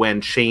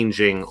when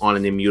changing on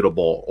an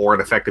immutable or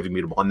an effective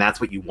immutable, and that's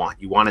what you want.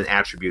 You want an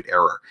attribute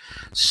error.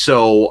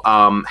 So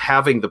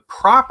having the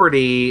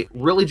property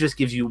really just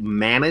gives you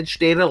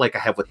managed data like I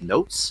have with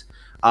notes,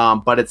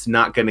 but it's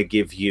not going to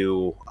give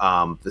you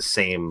the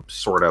same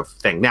sort of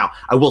thing. Now,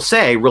 I will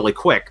say really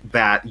quick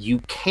that you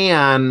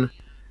can...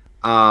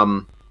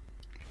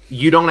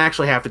 you don't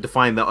actually have to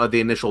define the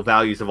initial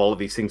values of all of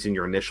these things in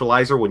your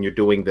initializer when you're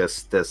doing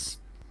this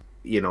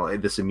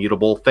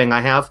immutable thing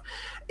I have.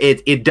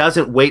 It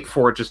doesn't wait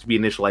for it just to be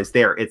initialized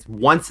there. It's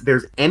once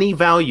there's any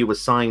value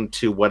assigned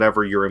to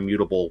whatever your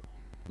immutable,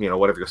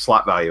 whatever your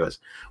slot value is,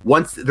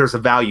 once there's a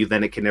value,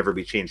 then it can never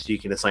be changed. So you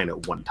can assign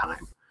it one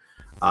time.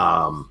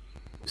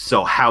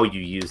 So how you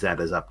use that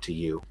is up to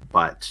you.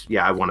 But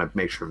yeah, I want to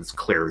make sure it's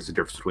clear there's a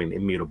difference between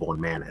immutable and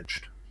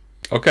managed.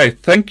 Okay,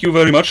 thank you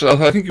very much.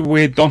 I think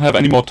we don't have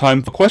any more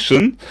time for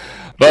questions.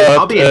 But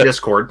I'll be in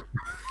Discord.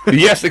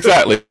 Yes,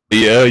 exactly.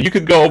 You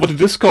could go over to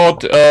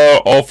Discord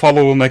or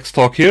follow the next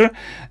talk here.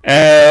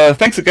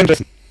 Thanks again,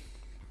 Jason.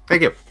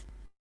 Thank you.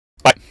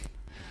 Bye.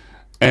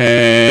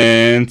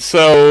 And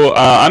so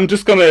I'm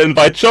just going to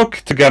invite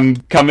Choke to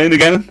come in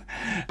again.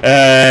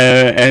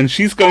 And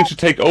she's going to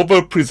take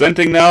over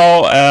presenting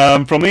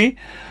now from me.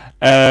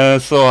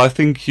 So I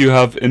think you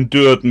have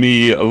endured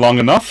me long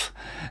enough.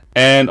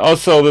 And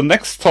also the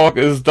next talk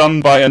is done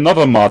by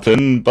another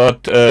Martin,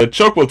 but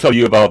Choke will tell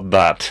you about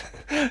that.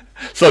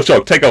 So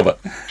Choke, take over.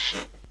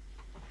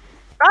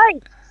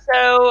 Right.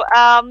 So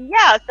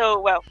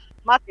well,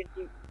 Martin,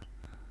 do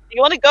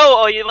you want to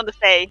go or you want to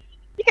stay?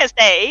 You can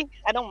stay.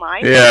 I don't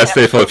mind. Yeah,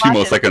 stay for a few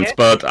more seconds,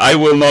 but I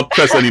will not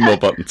press any more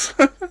buttons.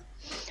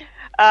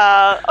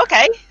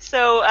 Okay,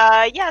 so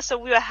yeah, so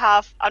we will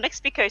have our next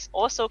speaker is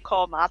also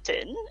called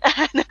Martin.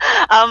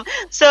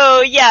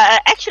 So yeah,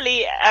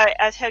 actually,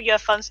 I'll tell you a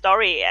fun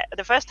story.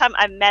 The first time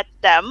I met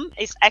them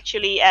is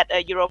actually at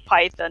a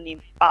EuroPython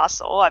in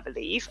Basel, I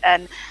believe,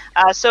 and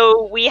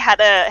so we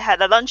had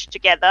a lunch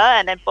together,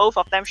 and then both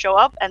of them show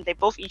up, and they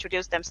both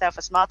introduced themselves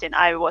as Martin.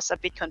 I was a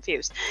bit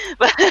confused,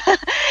 but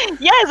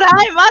yes,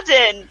 hi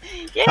Martin.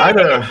 Yay. Hi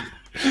there.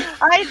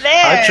 Hi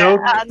there. Hi Joe.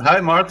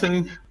 Hi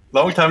Martin.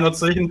 Long time not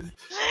seen.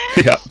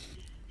 Yeah.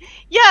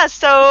 Yeah,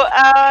 so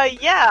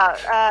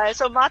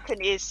so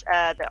Martin is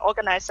the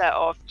organizer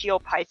of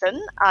GeoPython,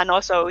 and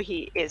also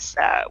he is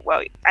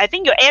well, I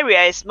think your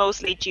area is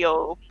mostly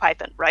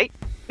GeoPython, right?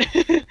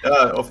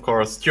 Yeah, of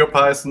course,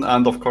 GeoPython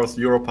and of course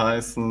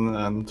EuroPython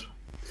and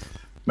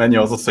many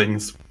other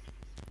things.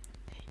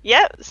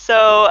 Yeah,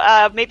 so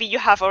maybe you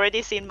have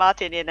already seen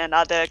Martin in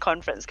another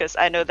conference, because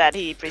I know that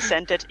he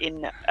presented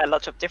in a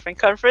lot of different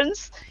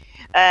conferences,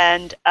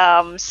 and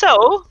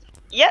so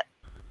yeah.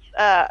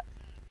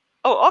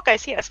 Oh, Olga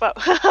is here as well.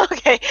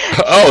 Okay.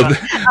 Oh,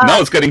 now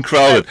it's getting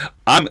crowded.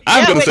 I'm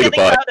gonna say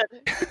goodbye.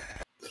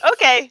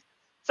 Okay.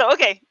 So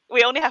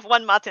we only have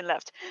one Martin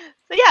left.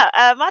 So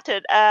yeah,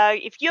 Martin,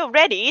 if you're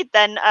ready,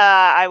 then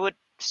I would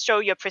show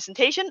your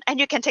presentation and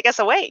you can take us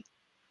away.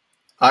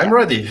 I'm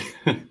ready.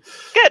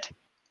 Good.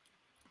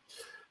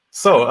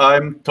 So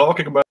I'm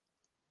talking about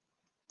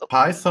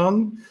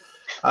Python.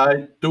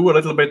 I do a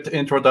little bit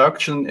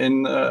introduction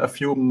in a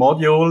few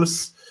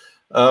modules.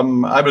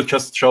 I will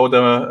just show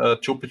the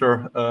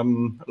Jupyter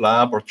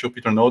lab or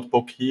Jupyter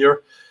notebook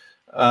here.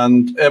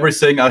 And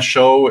everything I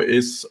show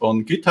is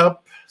on GitHub.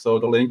 So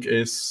the link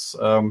is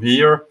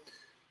here.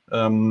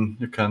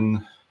 You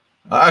can,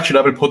 actually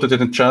I will put it in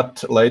the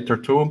chat later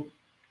too.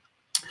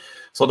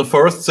 So the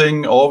first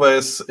thing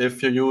always,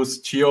 if you use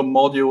geo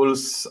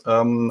modules,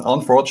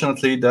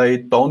 unfortunately they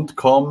don't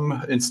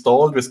come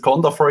installed with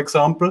Conda, for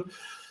example.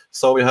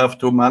 So we have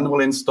to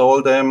manually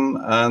install them,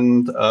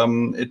 and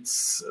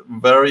it's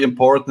very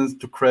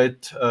important to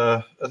create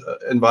an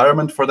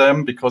environment for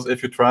them, because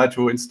if you try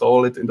to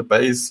install it in the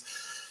base,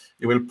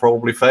 you will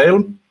probably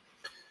fail.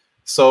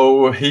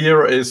 So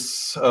here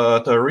is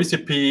the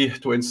recipe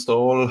to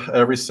install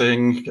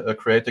everything,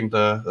 creating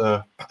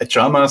the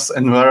Pyjamas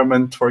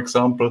environment, for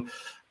example.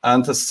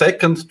 And the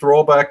second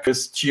drawback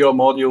with geo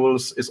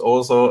modules is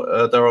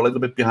also they're a little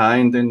bit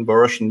behind in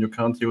version. You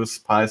can't use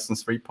Python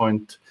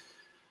 3.9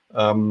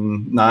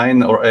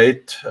 or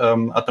 8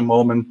 at the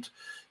moment.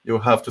 You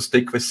have to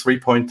stick with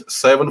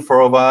 3.7 for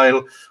a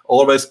while.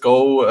 Always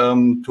go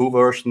 2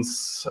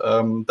 versions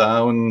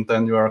down,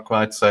 then you are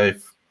quite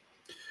safe.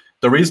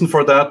 The reason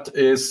for that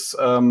is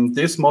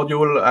this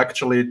module,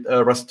 actually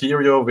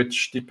Rasterio,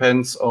 which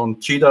depends on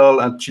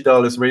GDAL, and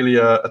GDAL is really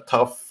a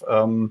tough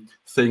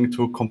thing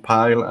to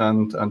compile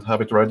and have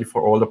it ready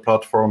for all the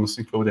platforms,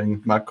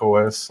 including Mac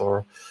OS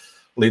or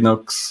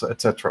Linux,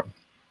 etc.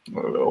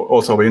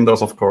 Also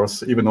Windows, of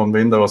course. Even on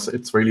Windows,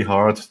 it's really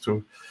hard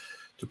to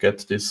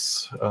get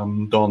this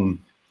done.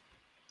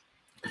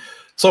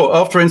 So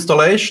after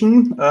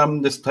installation,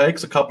 this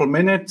takes a couple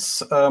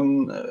minutes.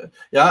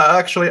 Yeah,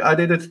 actually, I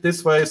did it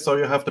this way. So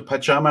you have the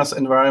Pyjamas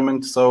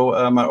environment. So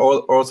I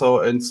also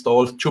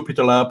installed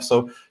Jupyter Lab.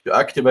 So you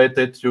activate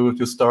it,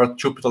 you start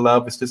Jupyter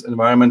Lab with this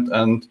environment,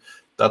 and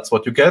that's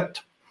what you get.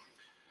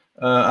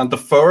 And the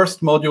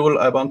first module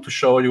I want to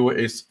show you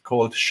is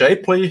called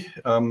Shapely.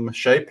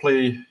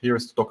 Shapely, here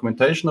is the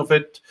documentation of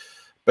it.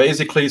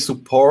 Basically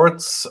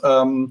supports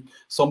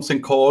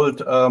something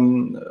called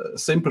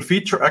simple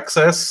feature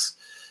access.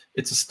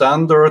 It's a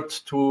standard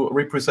to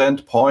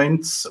represent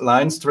points,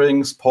 line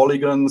strings,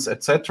 polygons,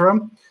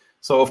 etc.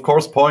 So of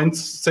course, points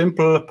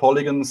simple,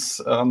 polygons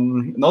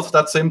not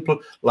that simple.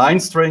 Line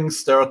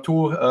strings, there are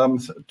two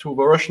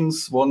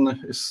versions.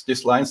 One is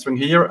this line string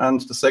here, and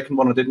the second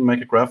one, I didn't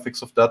make a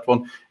graphics of that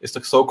one, is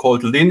the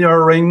so-called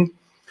linear ring.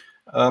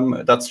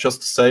 That's just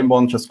the same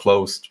one, just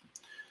closed.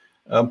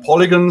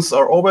 Polygons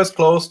are always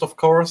closed, of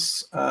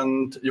course,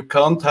 and you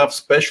can't have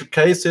special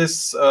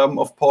cases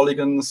of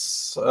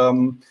polygons.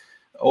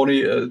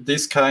 Only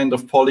this kind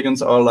of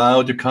polygons are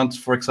allowed. You can't,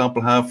 for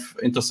example, have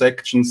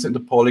intersections in the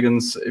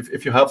polygons.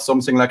 If you have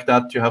something like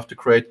that, you have to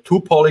create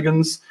 2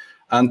 polygons,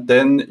 and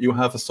then you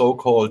have a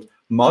so-called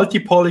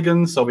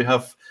multi-polygon. So we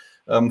have,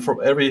 from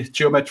every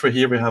geometry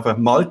here, we have a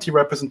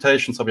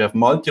multi-representation. So we have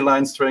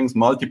multi-line strings,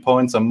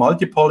 multi-points, and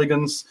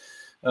multi-polygons,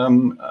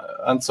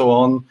 and so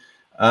on.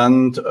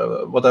 And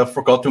what I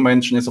forgot to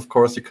mention is, of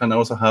course, you can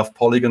also have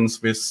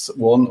polygons with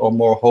 1 or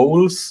more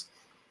holes.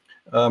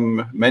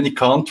 Many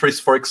countries,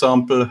 for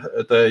example,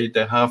 they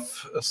have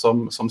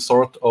some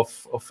sort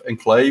of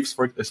enclaves.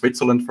 For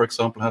Switzerland, for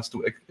example, has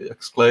 2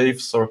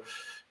 exclaves, so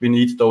we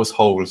need those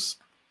holes.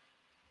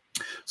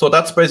 So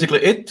that's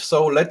basically it.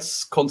 So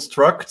let's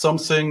construct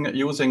something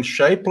using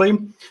Shapely.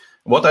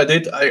 What I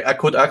did, I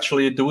could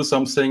actually do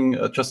something,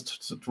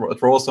 just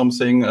draw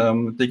something,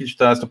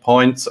 digitize the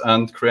points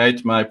and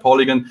create my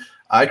polygon.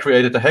 I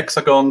created a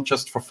hexagon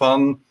just for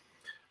fun,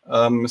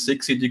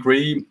 60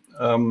 degree,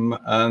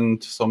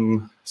 and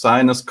some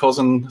sinus,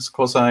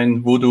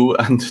 cosine, voodoo,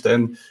 and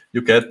then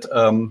you get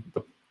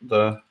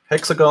the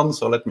hexagon.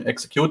 So let me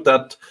execute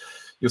that.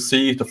 You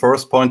see the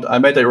first point, I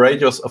made a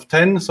radius of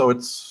 10, so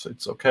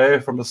it's okay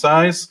from the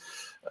size.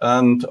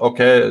 And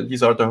okay,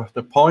 these are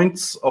the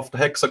points of the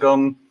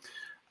hexagon.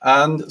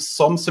 And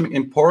something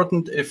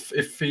important,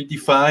 if we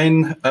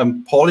define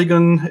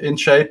polygon in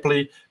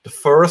Shapely, the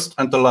first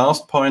and the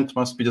last point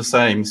must be the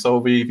same. So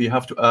we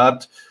have to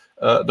add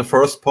the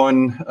first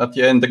point at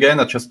the end again.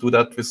 I just do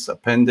that with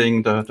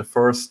appending the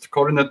first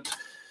coordinate.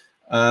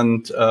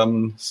 And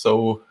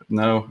so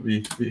now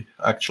we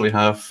actually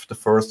have the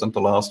first and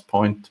the last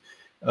point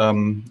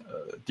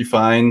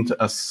defined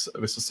as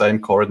with the same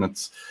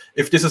coordinates.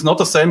 If this is not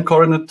the same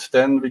coordinate,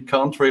 then we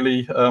can't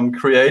really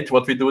create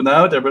what we do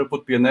now. There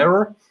would be an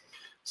error.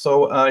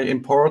 So I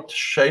import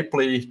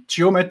Shapely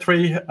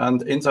geometry,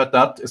 and inside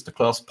that is the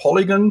class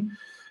polygon.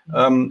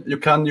 You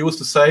can use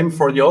the same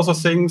for the other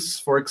things.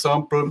 For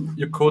example,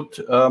 you could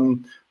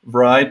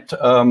write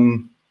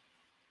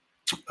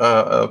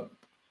a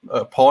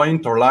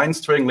point or line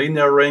string,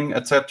 linear ring,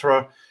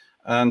 etc.,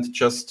 and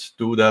just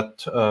do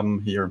that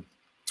here.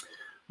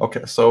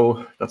 Okay,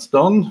 so that's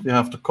done. We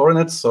have the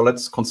coordinates, so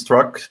let's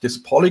construct this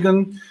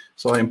polygon.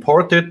 So I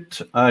import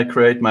it, I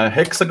create my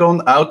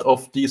hexagon out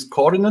of these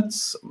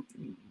coordinates,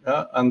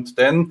 and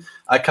then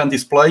I can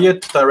display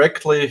it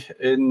directly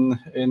in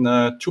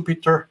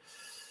Jupyter.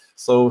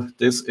 So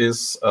this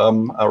is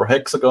our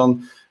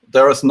hexagon.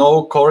 There is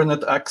no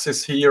coordinate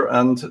axis here,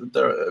 and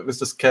with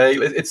the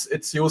scale,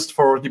 it's used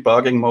for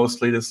debugging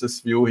mostly. This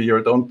view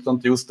here.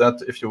 Don't use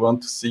that if you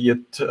want to see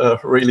it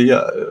really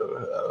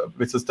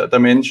with the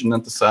dimension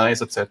and the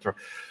size, etc.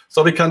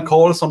 So we can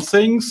call some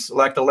things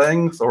like the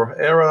length or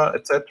area,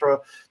 etc.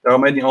 There are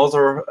many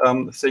other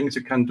things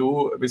you can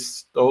do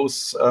with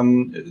those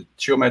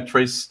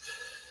geometries.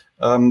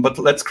 But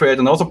let's create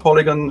another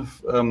polygon,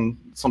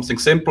 something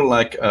simple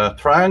like a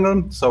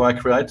triangle. So I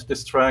create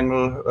this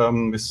triangle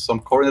with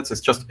some coordinates.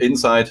 It's just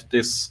inside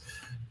this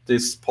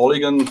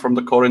polygon from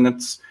the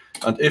coordinates.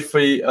 And if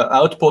we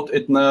output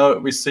it now,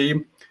 we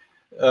see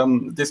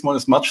this one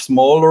is much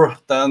smaller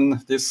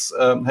than this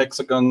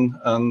hexagon,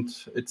 and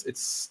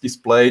it's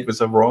displayed with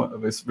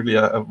really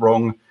a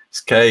wrong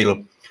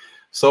scale.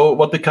 So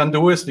what we can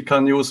do is we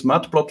can use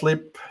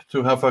Matplotlib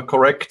to have a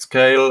correct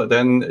scale.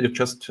 Then you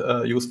just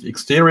use the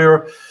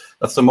exterior.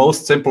 That's the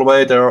most simple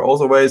way. There are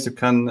other ways you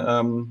can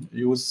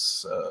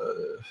use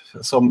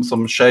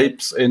some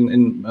shapes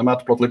in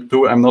Matplotlib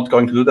too. I'm not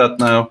going to do that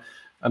now.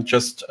 I'm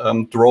just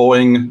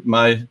drawing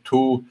my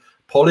two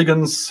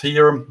polygons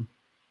here.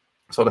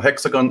 So the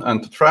hexagon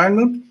and the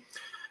triangle.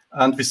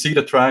 And we see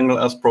the triangle,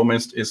 as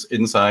promised, is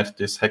inside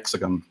this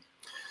hexagon.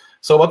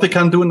 So what we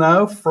can do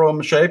now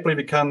from Shapely,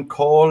 we can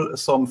call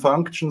some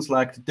functions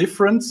like the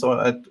difference. So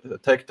I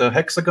take the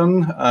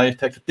hexagon, I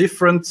take the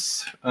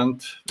difference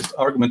and this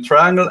argument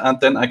triangle, and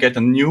then I get a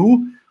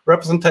new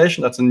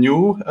representation. That's a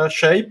new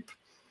shape.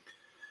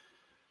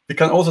 We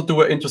can also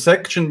do an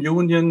intersection,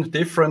 union,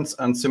 difference,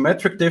 and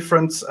symmetric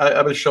difference.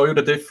 I will show you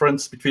the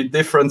difference between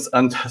difference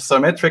and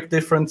symmetric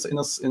difference in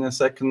a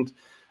second.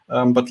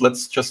 But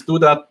let's just do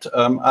that.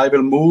 I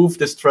will move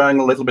this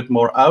triangle a little bit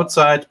more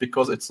outside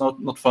because it's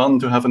not fun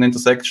to have an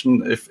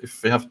intersection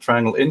if we have a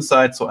triangle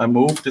inside. So I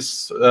move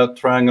this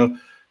triangle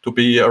to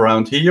be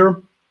around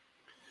here.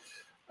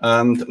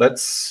 And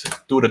let's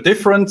do the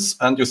difference.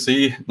 And you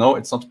see, no,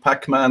 it's not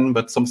Pac-Man,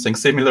 but something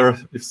similar.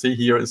 You see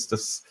here is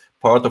this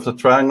part of the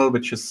triangle,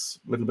 which is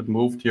a little bit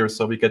moved here.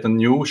 So we get a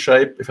new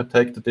shape if I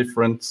take the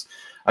difference.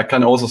 I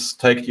can also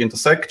take the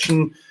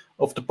intersection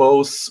of the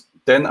both.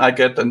 Then I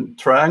get a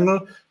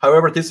triangle.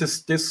 However,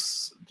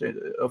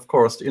 of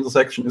course, the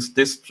intersection is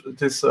this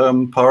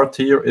part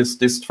here is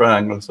this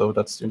triangle. So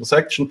that's the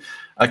intersection.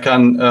 I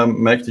can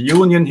make the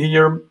union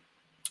here.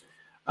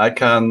 I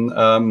can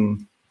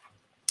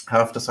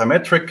have the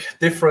symmetric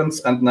difference.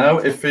 And now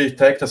if we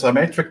take the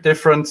symmetric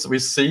difference, we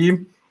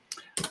see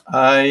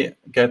I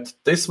get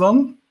this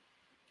one.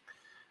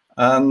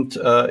 And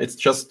it's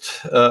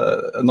just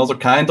another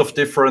kind of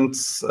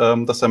difference.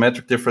 The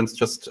symmetric difference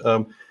just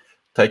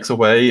takes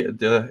away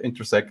the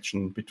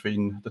intersection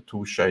between the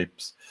two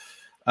shapes.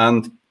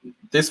 And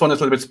this one is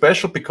a little bit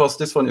special because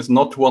this one is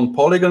not one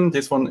polygon.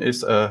 This one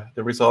is the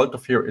result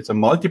of here. It's a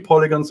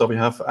multi-polygon, so we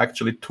have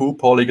actually two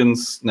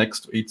polygons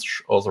next to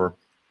each other.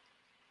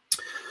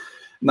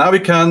 Now we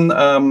can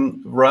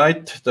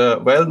write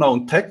the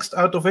well-known text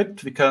out of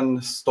it. We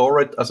can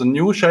store it as a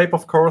new shape,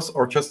 of course,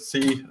 or just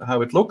see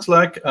how it looks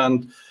like.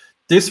 And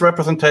this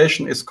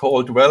representation is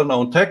called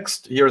well-known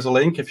text. Here's a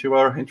link if you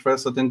are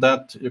interested in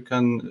that. You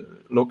can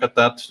look at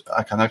that.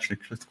 I can actually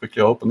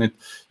quickly open it.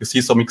 You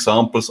see some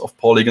examples of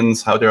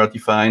polygons, how they are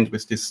defined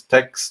with this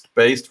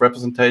text-based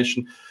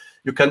representation.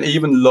 You can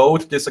even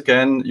load this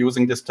again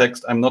using this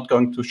text. I'm not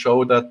going to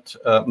show that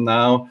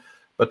now,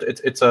 but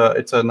it's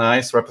a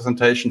nice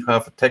representation to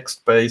have a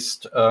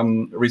text-based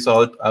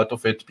result out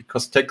of it,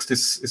 because text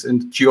is in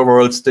the geo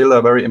world still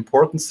a very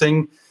important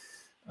thing.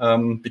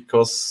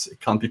 Because it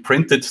can't be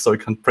printed, so you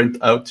can print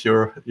out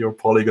your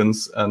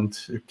polygons and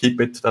you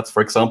keep it. That's,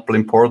 for example,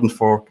 important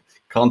for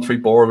country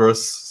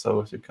borders,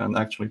 so you can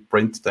actually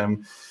print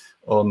them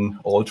on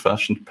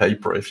old-fashioned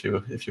paper if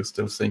you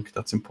still think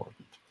that's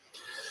important.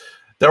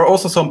 There are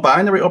also some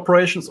binary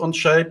operations on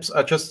shapes.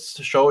 I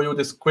just show you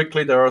this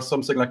quickly. There are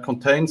something like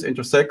contains,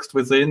 intersects,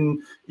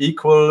 within,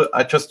 equal.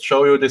 I just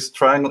show you this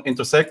triangle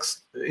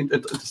intersects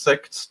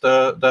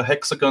the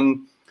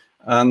hexagon,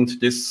 and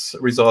this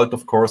result,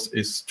 of course,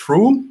 is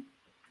true.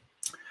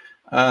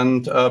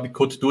 And we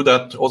could do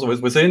that also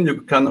with within.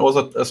 You can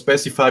also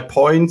specify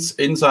points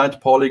inside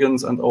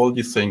polygons and all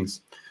these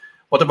things.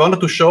 What I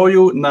wanted to show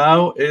you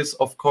now is,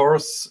 of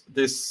course,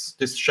 this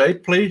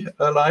Shapely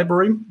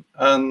library,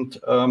 and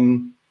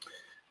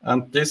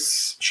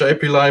this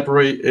Shapely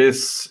library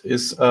is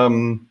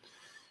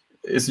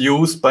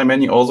used by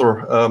many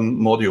other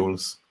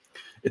modules.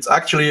 It's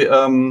actually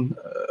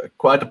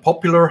quite a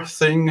popular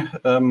thing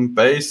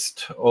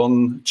based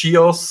on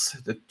GEOS,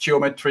 the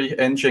geometry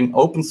engine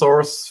open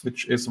source,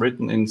 which is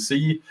written in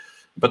C.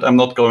 But I'm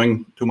not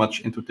going too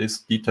much into this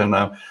detail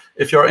now.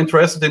 If you're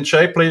interested in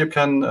Shapely, you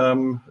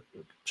can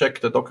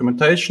check the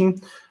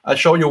documentation. I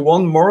show you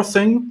one more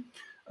thing.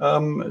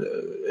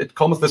 It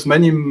comes with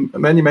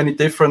many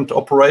different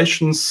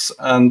operations,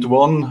 and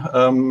one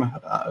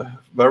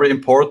very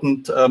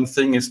important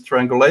thing is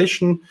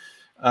triangulation.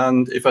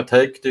 And if I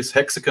take this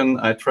hexagon,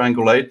 I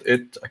triangulate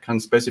it, I can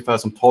specify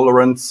some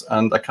tolerance,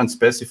 and I can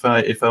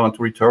specify if I want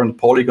to return a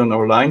polygon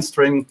or a line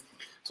string.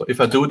 So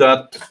if I do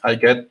that, I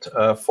get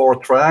 4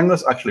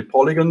 triangles, actually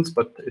polygons,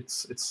 but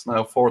it's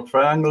now 4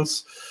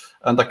 triangles.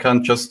 And I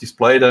can just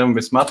display them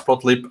with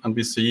matplotlib, and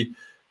we see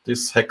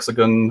this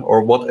hexagon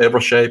or whatever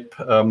shape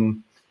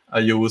I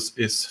use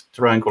is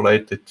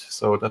triangulated.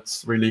 So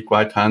that's really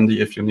quite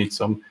handy if you need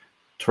some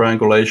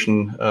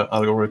triangulation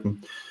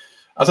algorithm.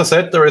 As I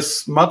said, there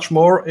is much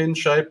more in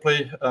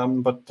Shapely,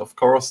 but of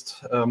course,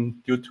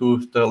 due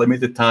to the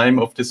limited time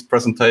of this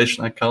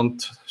presentation, I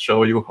can't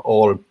show you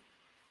all.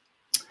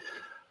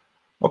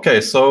 Okay,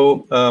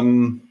 so,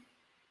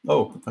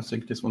 oh, I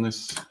think this one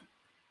is,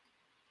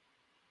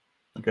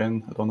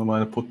 again, I don't know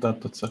why I put that,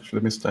 that's actually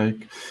a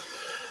mistake.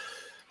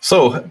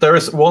 So there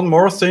is one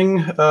more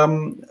thing.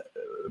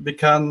 We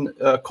can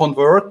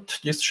convert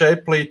this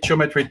Shapely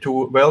geometry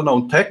to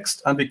well-known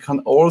text, and we can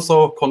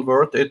also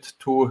convert it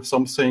to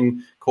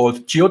something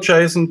called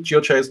GeoJSON.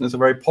 GeoJSON is a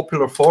very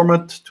popular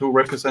format to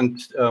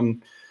represent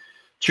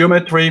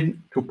geometry,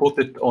 to put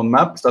it on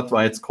maps. That's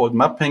why it's called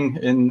mapping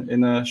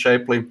in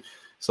Shapely.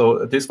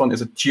 So this one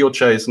is a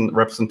GeoJSON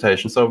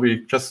representation. So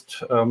we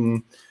just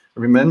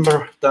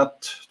remember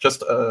that,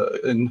 just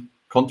in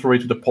contrary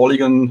to the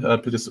polygon,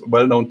 to this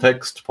well-known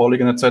text,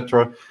 polygon,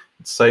 etc.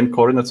 Same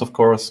coordinates, of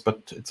course,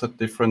 but it's a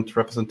different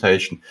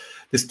representation.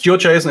 This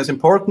GeoJSON is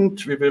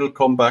important. We will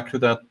come back to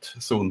that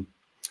soon.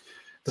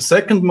 The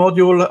second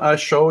module I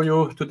show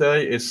you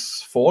today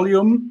is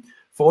Volume.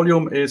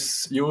 Volume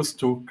is used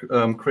to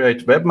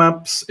create web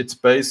maps. It's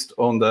based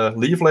on the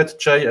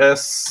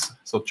Leaflet.js,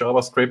 so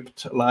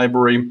JavaScript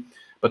library,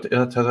 but it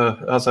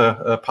has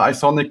a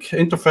Pythonic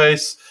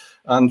interface,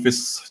 and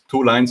with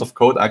 2 lines of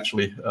code,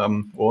 actually,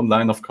 1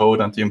 line of code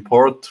and the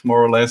import,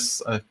 more or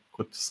less. I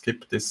could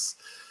skip this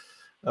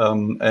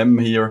M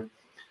here.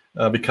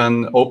 We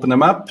can open a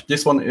map.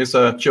 This one is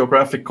a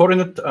geographic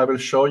coordinate. I will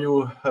show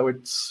you how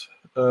it's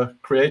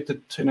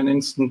created in an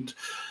instant.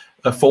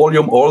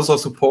 Volume also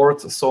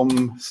supports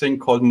something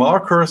called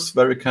markers,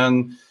 where we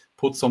can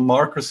put some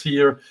markers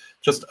here.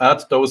 Just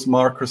add those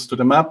markers to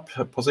the map,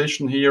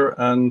 position here,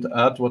 and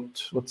add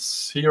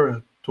what's here.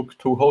 I took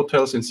 2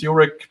 hotels in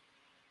Zurich.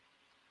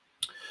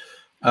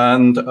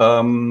 And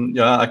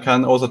yeah, I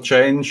can also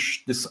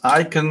change this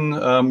icon.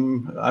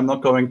 I'm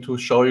not going to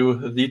show you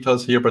the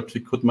details here, but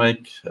we could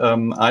make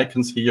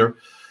icons here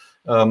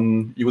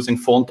using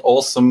font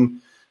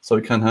awesome. So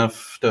you can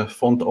have the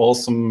font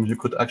awesome. You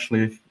could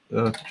actually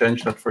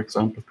change that, for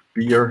example, to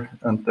beer,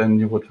 and then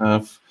you would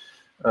have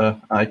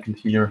an icon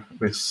here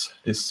with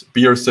this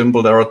beer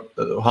symbol. There are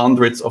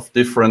hundreds of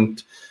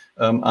different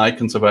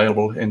icons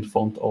available in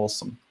font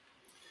awesome.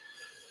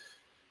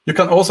 You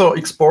can also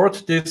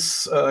export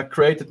this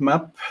created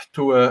map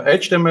to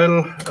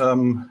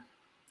HTML.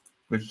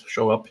 Will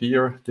show up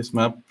here, this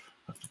map.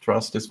 I have to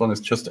trust this one is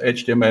just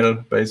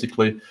HTML,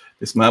 basically,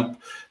 this map.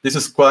 This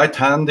is quite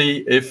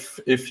handy if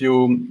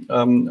you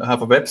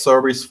have a web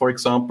service, for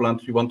example,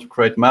 and you want to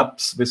create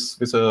maps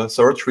with a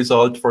search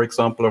result, for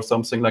example, or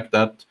something like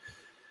that.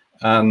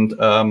 And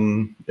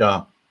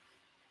yeah.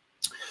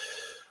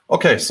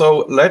 Okay,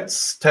 so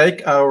let's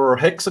take our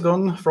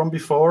hexagon from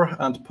before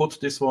and put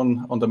this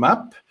one on the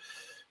map.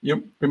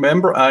 You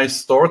remember I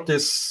stored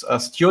this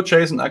as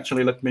GeoJSON.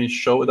 Actually, let me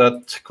show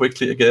that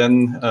quickly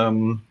again.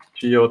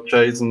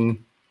 GeoJSON,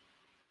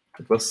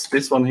 it was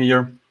this one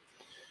here.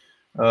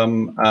 That's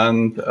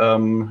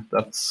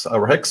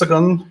our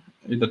hexagon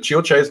in the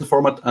GeoJSON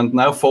format. And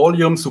now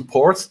Volume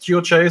supports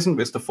GeoJSON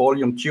with the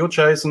Volume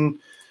GeoJSON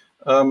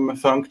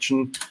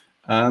function.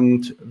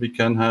 And we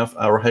can have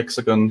our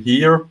hexagon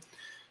here.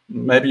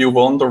 maybe you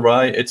wonder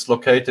why it's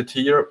located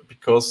here,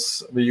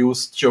 because we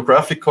use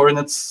geographic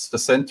coordinates. The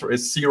center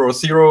is 0,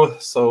 0.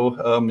 So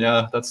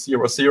yeah, that's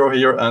 0, 0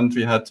 here. And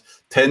we had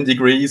 10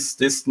 degrees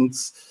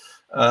distance.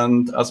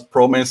 And as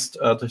promised,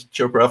 the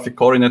geographic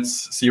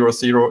coordinates 0,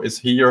 0 is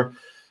here.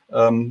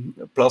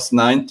 Plus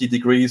 90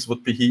 degrees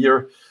would be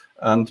here.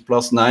 And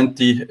plus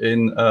 90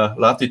 in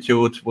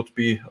latitude would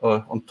be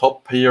on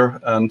top here,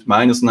 and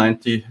minus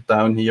 90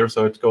 down here.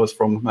 So it goes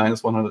from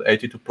minus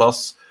 180 to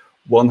plus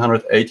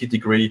 180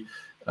 degree,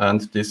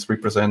 and this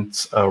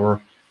represents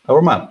our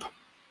map.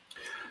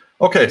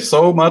 Okay,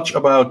 so much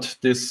about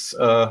this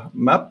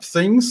map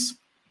things.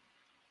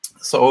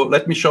 So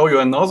let me show you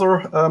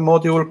another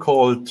module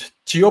called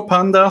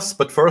GeoPandas,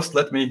 but first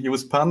let me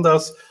use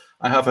pandas.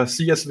 I have a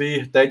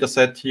CSV data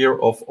set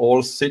here of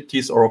all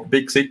cities or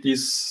big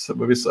cities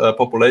with a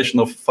population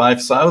of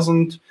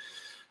 5,000.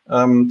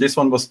 This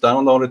one was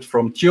downloaded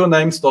from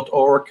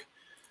geonames.org.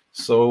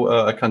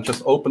 So I can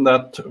just open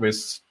that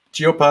with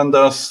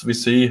GeoPandas. We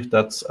see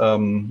that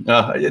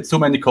it's too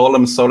many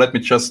columns. So let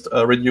me just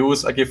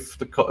reduce. I give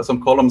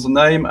some columns a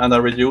name, and I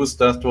reduce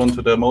that one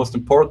to the most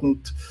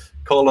important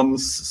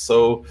columns.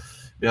 So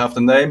we have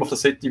the name of the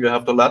city, we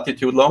have the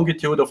latitude,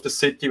 longitude of the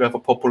city, we have a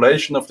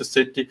population of the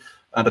city,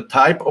 and the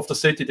type of the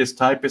city. This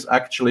type is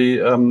actually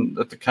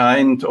the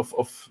kind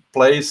of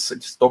place.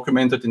 It's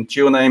documented in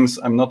GeoNames.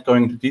 I'm not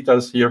going into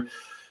details here.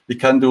 We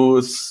can do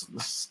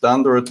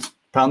standard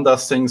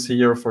pandas things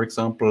here. For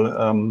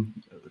example,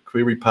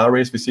 query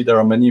Paris. We see there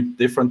are many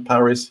different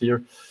Paris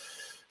here.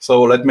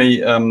 So let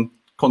me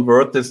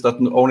convert this, that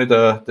only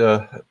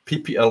the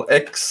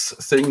PPLX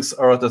things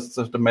are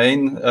the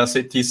main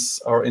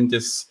cities are in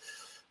this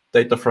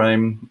data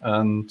frame,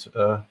 and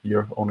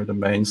here only the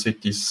main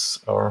cities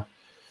are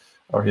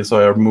here. So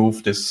I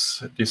remove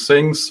these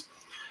things,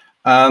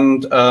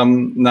 and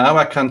now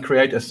I can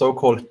create a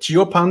so-called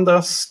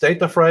GeoPandas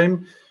data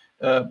frame.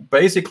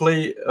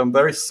 Basically,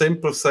 very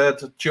simple said,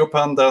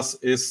 GeoPandas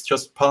is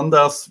just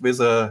pandas with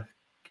a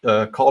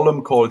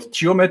column called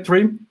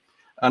geometry,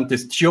 and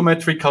this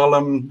geometry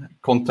column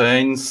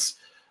contains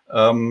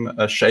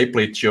a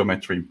shapely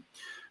geometry.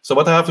 So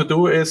what I have to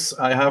do is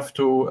I have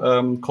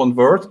to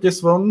convert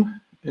this one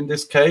in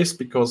this case,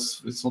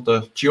 because it's not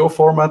a geo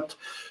format.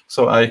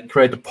 So I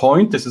create a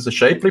point. This is a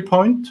shapely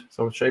point,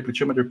 so a shapely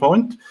geometry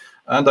point.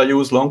 And I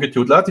use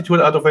longitude,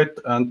 latitude out of it,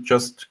 and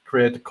just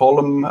create a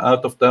column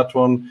out of that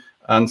one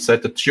and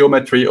set the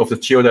geometry of the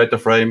geodata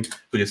frame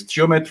to this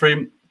geometry.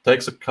 It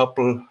takes a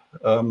couple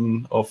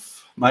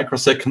of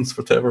microseconds,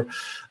 whatever.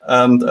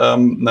 And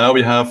now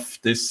we have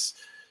this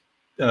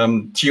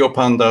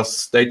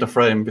GeoPandas data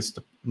frame with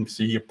the, you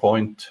see here,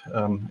 point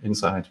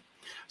inside.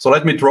 So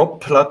let me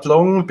drop that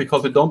long,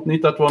 because we don't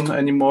need that one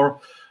anymore.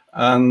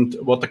 And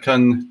what I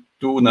can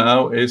do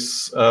now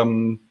is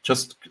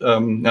just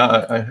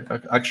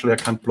actually I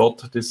can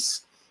plot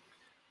the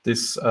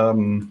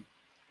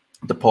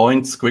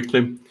points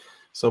quickly.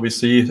 So we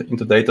see in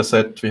the data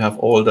set we have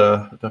all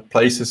the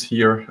places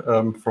here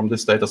from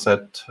this data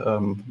set.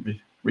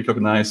 We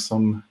recognize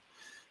some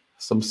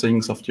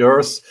things of the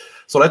Earth.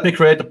 So let me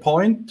create a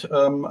point.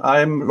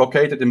 I'm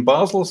located in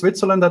Basel,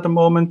 Switzerland at the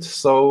moment.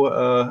 So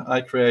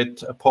I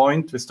create a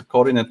point with the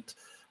coordinate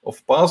of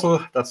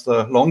Basel. That's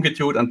the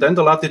longitude and then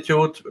the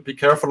latitude. Be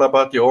careful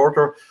about the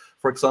order.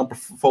 For example,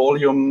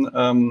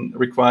 volume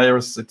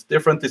requires it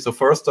differently. So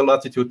first the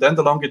latitude, then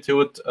the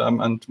longitude,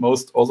 and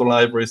most other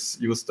libraries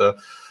use the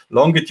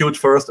longitude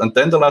first and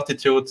then the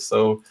latitude.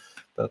 So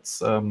that's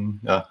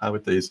how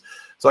it is.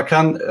 So I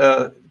can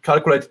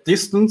calculate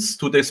distance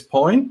to this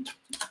point.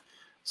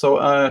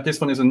 So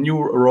this one is a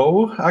new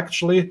row,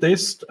 actually,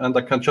 dist, and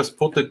I can just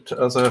put it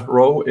as a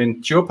row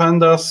in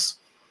GeoPandas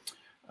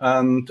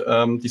and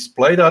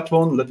display that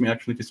one. Let me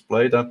actually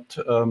display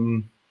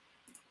that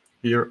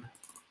here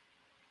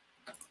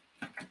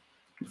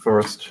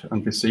first,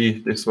 and we see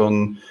this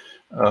one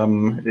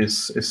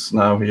is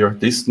now here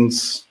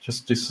distance.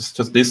 This is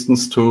just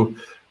distance to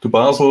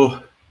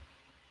Basel,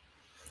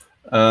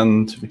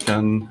 and we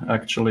can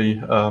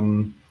actually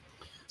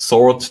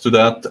sort to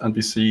that, and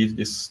we see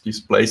these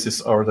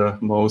places are the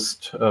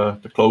most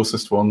the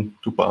closest one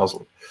to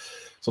Basel.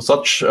 So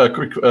such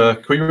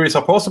queries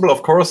are possible.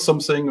 Of course,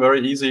 something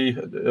very easy,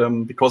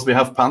 because we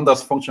have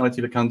pandas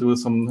functionality, we can do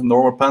some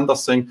normal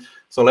pandas thing.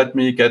 So let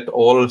me get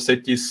all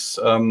cities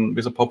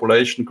with a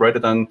population greater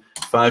than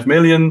 5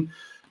 million.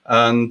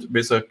 And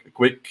with a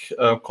quick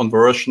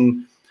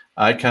conversion,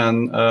 I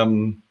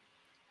can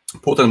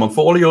put them on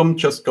volume,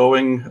 just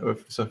going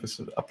with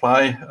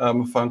apply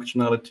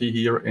functionality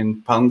here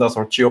in pandas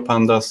or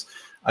GeoPandas.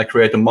 I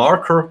create a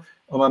marker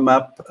on my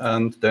map,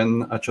 and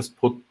then I just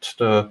put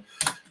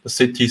the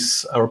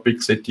cities, our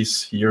big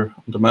cities, here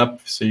on the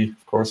map. See,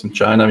 of course, in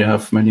China we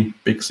have many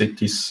big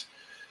cities.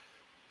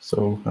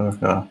 So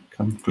yeah,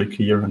 can click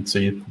here and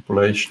see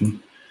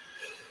population.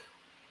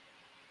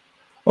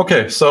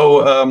 Okay,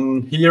 so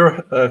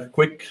here,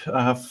 quick,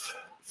 I have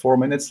 4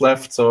 minutes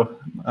left, so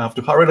I have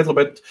to hurry a little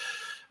bit.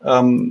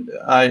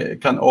 I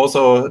can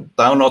also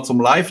download some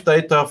live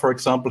data. For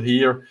example,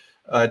 here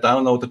I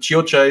download the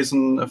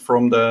GeoJSON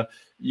from the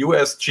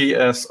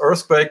USGS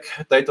earthquake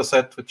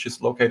dataset, which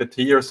is located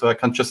here. So I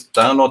can just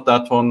download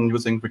that one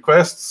using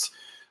requests.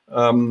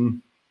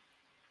 It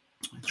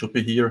should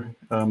be here.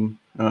 And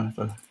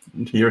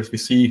here we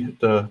see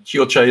the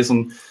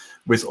GeoJSON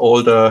with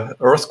all the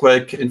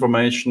earthquake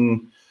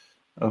information.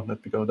 Oh,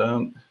 let me go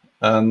down.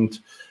 And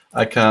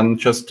I can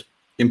just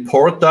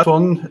import that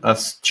one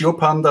as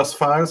GeoPandas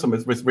file. So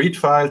with read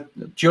file,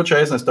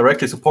 GeoJSON is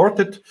directly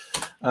supported.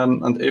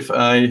 And if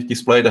I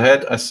display the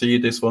head, I see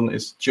this one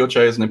is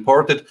GeoJSON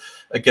imported.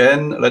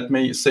 Again, let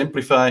me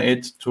simplify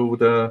it to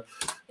the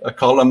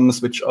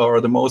columns which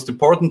are the most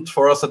important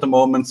for us at the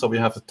moment. So we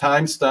have the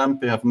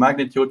timestamp, we have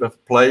magnitude, we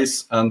have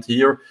place, and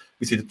here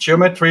we see the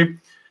geometry.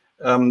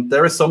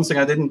 There is something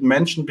I didn't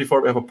mention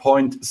before. We have a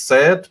point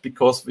Z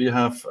because we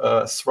have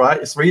a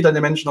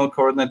three-dimensional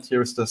coordinate.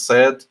 Here is the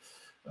Z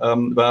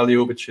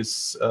value, which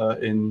is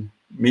in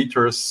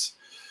meters.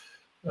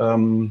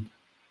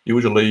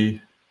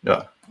 Usually,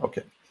 yeah,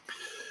 okay.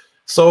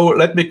 So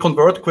let me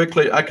convert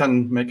quickly. I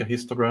can make a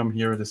histogram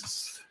here. This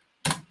is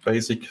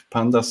basic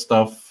Panda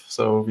stuff.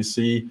 So we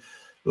see,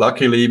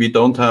 luckily, we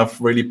don't have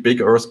really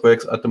big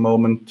earthquakes at the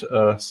moment.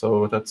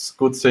 So that's a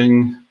good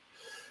thing.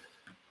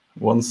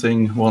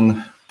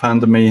 One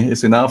pandemic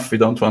is enough. We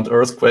don't want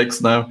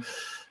earthquakes now.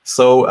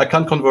 So I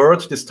can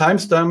convert this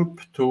timestamp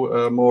to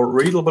a more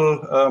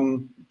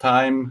readable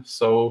time.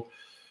 So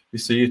we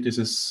see this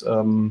is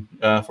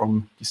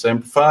from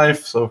December 5,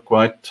 so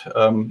quite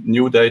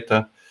new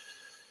data.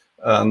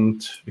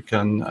 And we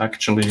can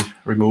actually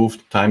remove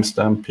the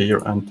timestamp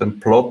here and then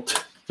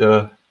plot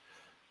the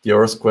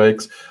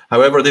earthquakes.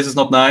 However, this is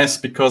not nice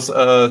because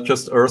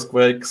just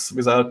earthquakes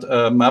without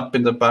a map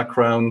in the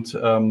background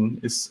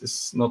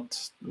is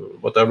not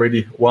what I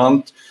really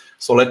want.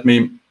 So let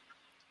me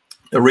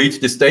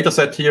read this data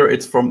set here.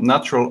 It's from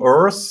Natural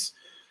Earth.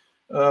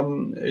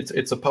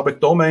 It's a public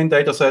domain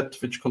data set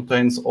which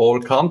contains all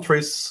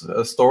countries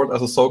stored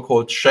as a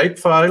so-called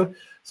shapefile.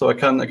 So I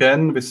can,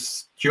 again,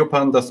 with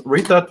GeoPandas,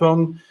 read that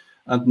one.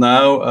 And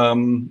now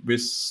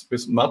with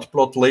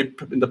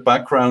matplotlib in the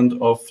background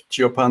of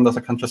GeoPandas,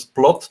 I can just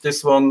plot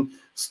this one,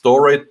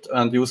 store it,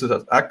 and use it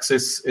as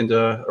axis in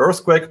the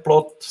earthquake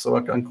plot. So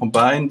I can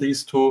combine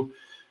these two.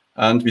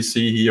 And we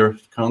see here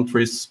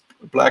countries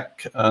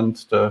black and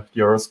the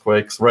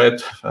earthquakes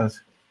red. I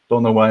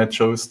don't know why I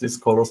chose these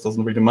colors,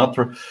 doesn't really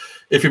matter.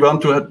 If you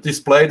want to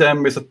display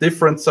them with a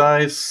different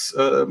size,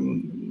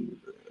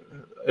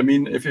 I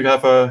mean, if you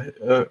have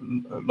a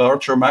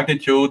larger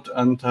magnitude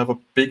and have a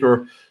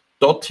bigger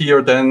dot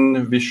here,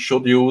 then we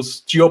should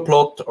use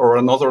Geoplot or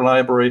another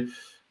library,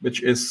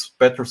 which is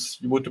better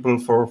suitable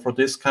for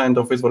this kind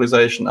of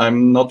visualization.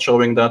 I'm not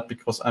showing that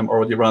because I'm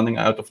already running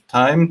out of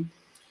time.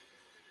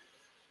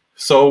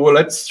 So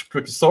let's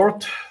quickly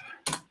sort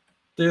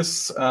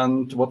this.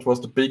 And what was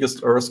the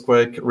biggest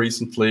earthquake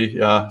recently?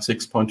 Yeah,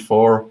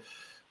 6.4.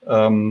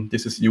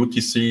 This is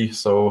UTC,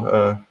 so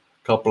a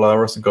couple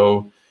hours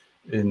ago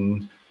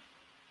in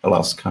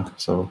Alaska.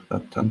 So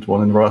that, and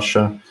one in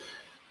Russia.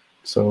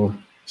 So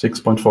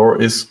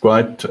 6.4 is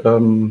quite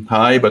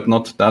high, but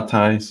not that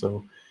high.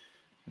 So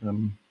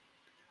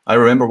I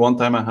remember one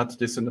time I had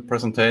this in the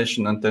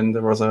presentation, and then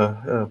there was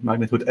a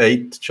magnitude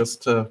 8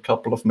 just a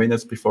couple of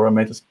minutes before I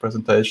made this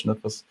presentation.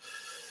 That was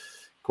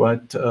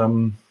quite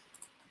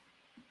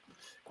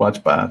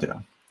quite bad, yeah.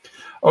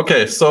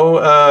 Okay,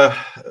 so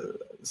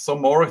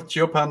some more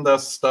GeoPandas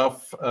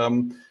stuff.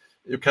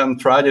 You can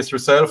try this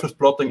yourself with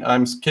plotting.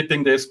 I'm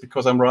skipping this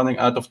because I'm running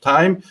out of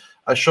time.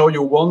 I show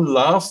you one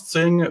last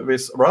thing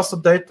with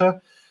raster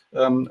data.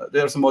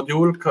 There's a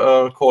module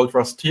called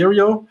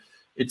Rasterio.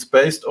 It's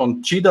based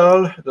on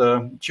GDAL,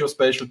 the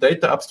Geospatial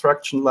Data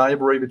Abstraction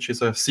Library, which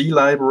is a C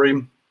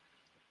library,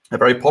 a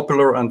very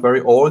popular and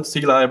very old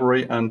C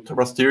library, and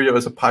Rasterio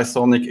is a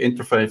Pythonic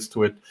interface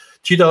to it.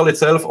 GDAL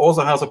itself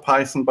also has a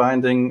Python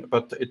binding,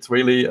 but it's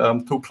really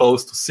too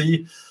close to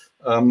C.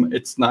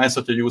 It's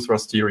nicer to use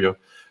Rasterio.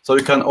 So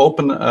you can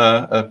open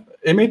an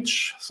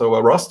image, so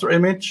a raster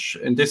image.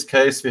 In this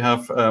case, we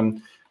have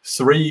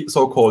 3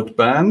 so-called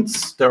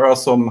bands. There are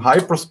some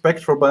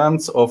hyperspectral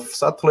bands of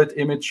satellite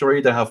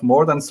imagery. They have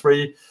more than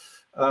 3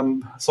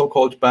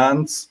 so-called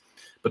bands.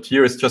 But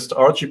here it's just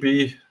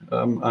RGB,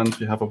 and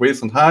we have a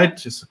width and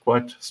height. It's a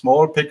quite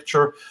small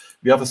picture.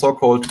 We have a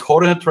so-called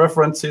coordinate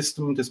reference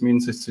system. This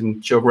means it's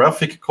in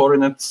geographic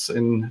coordinates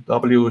in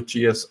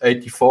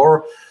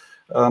WGS84.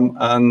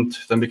 And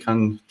then we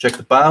can check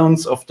the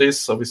bounds of this.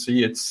 So we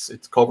see it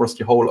covers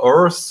the whole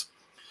Earth.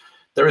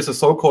 There is a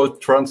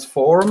so-called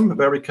transform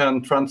where we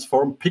can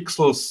transform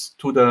pixels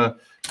to the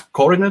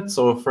coordinates.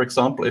 So for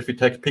example, if we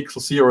take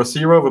pixel 0,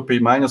 0, it would be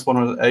minus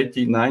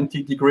 180,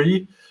 90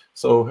 degree.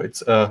 So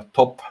it's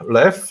top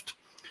left.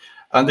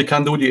 And we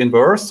can do the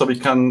inverse. So we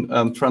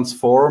can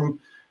transform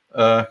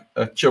a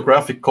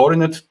geographic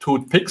coordinate to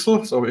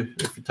pixel. So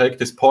if we take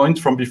this point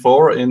from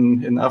before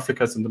in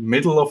Africa, it's in the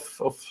middle of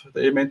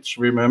the image.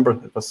 Remember,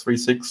 it was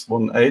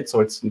 3618, so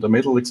it's in the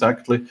middle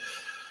exactly.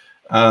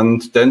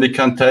 And then we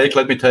can take,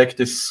 let me take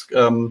this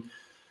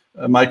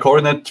my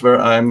coordinate where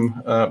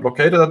I'm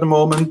located at the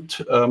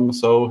moment.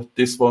 So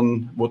this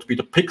one would be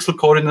the pixel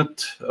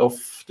coordinate of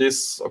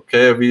this.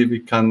 Okay, we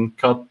can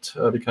cut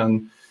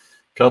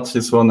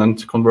this one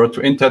and convert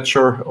to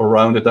integer or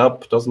round it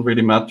up. Doesn't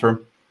really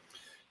matter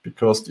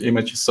because the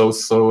image is so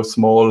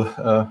small.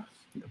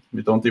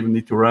 We don't even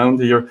need to round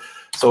here.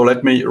 So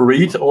let me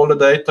read all the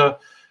data.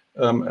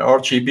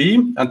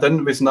 RGB, and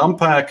then with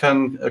NumPy I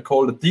can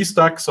call the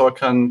dstack, so I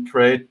can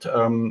create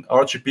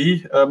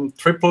RGB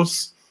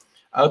triples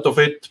out of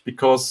it,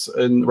 because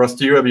in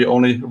rasteria we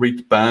only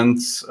read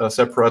bands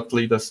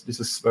separately. This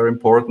is very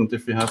important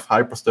if we have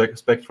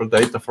hyperspectral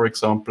data, for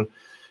example.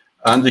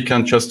 And we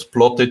can just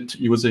plot it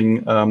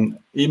using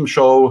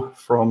imshow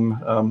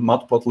from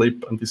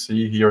matplotlib, and we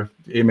see here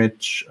the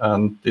image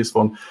and this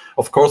one.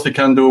 Of course, we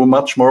can do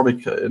much more.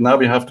 Now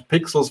we have the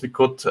pixels. We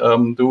could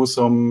do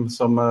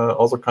some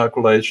other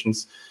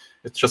calculations.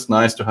 It's just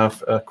nice to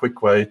have a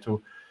quick way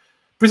to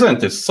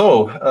present this.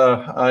 So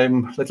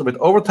I'm a little bit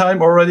over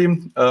time already.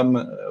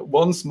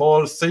 One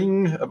small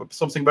thing,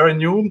 something very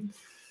new.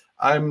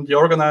 I'm the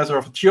organizer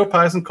of a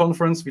GeoPython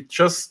conference. We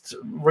just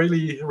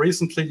really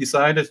recently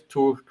decided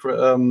to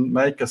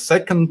make a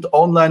second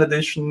online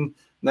edition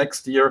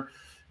next year.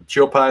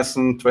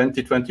 GeoPython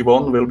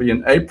 2021 will be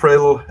in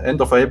April, end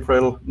of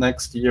April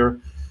next year.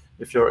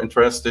 If you're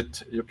interested,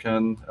 you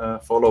can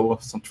follow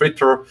us on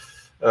Twitter.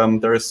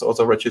 There is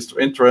also a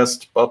register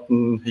interest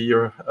button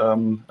here,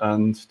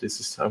 and this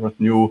is our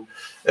new.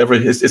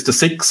 It's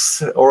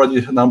the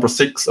already number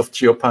 6 of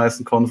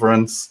GeoPython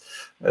conference.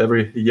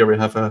 Every year we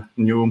have a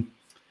new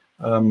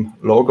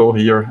logo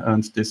here,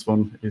 and this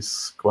one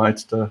is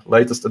quite the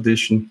latest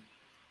edition.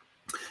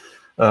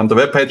 The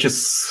webpage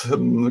is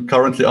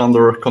currently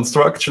under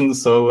construction,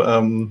 so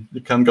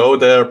you can go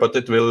there, but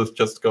it will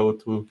just go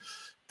to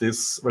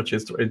this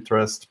register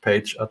interest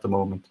page at the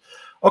moment.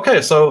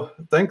 Okay, so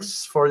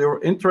thanks for your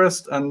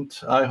interest, and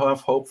I have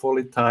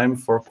hopefully time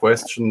for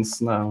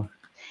questions now.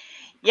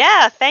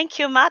 Yeah, thank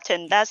you,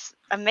 Martin. That's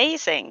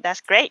amazing.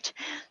 That's great.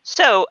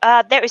 So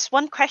there is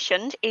one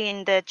question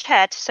in the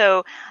chat.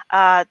 So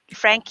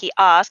Frankie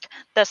asked,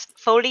 does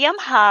Folium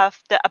have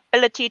the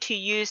ability to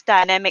use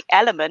dynamic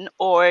element,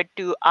 or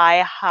do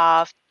I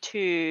have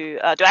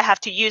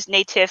to use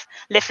native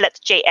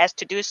leaflet.js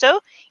to do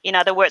so? In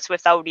other words,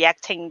 without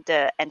reacting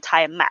the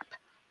entire map?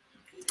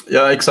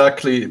 Yeah,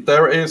 exactly.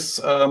 There is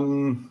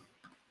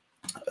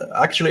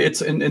actually,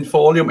 it's in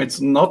Folium.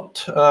 It's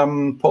not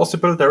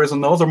possible. There is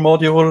another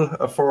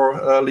module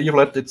for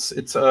leaflet. It's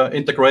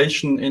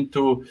integration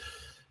into.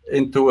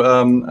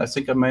 I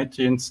think I made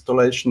the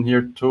installation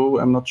here too.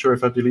 I'm not sure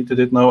if I deleted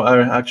it. No,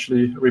 I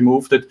actually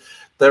removed it.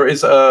 There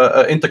is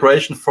a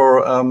integration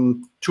for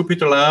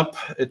Jupyter Lab.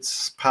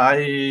 It's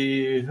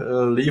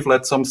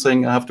leaflet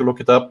something. I have to look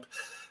it up.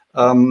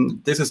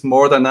 This is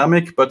more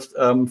dynamic, but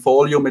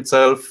Folium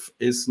itself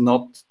is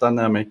not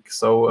dynamic.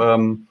 So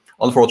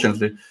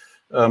unfortunately,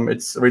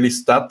 it's really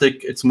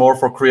static. It's more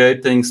for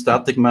creating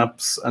static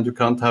maps, and you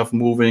can't have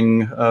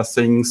moving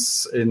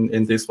things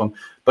in this one.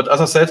 But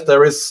as I said,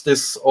 there is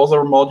this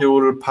other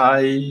module,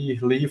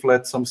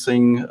 leaflet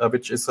something,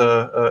 which is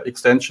a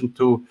extension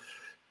to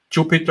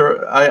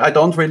Jupyter. I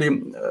don't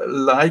really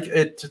like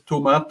it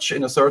too much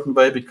in a certain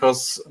way,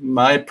 because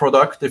my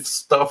productive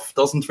stuff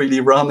doesn't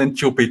really run in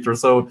Jupyter.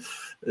 So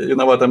you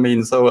know what I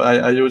mean. So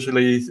I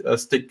usually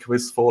stick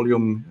with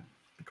Folium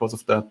because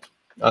of that.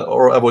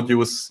 Or I would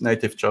use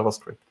native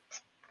JavaScript.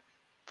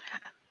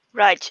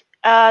 Right.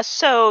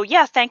 So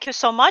yeah, thank you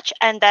so much.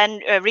 And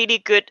then a really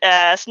good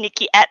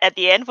sneaky ad at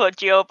the end for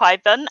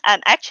GeoPython.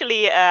 And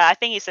actually, I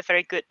think it's a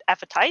very good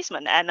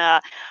advertisement.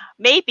 And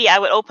maybe I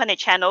will open a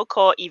channel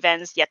called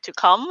Events Yet to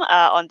Come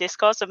on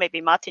Discord. So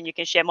maybe Martin, you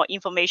can share more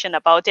information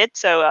about it,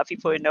 so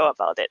people know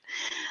about it.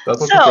 That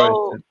would be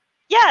great.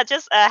 Yeah,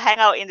 just hang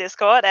out in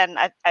Discord, and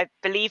I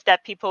believe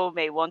that people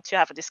may want to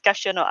have a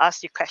discussion or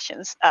ask you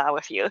questions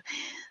with you.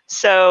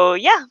 So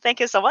yeah,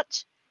 thank you so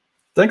much.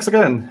 Thanks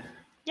again.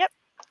 Yep.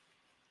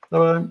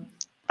 Bye-bye.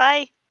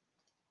 Bye.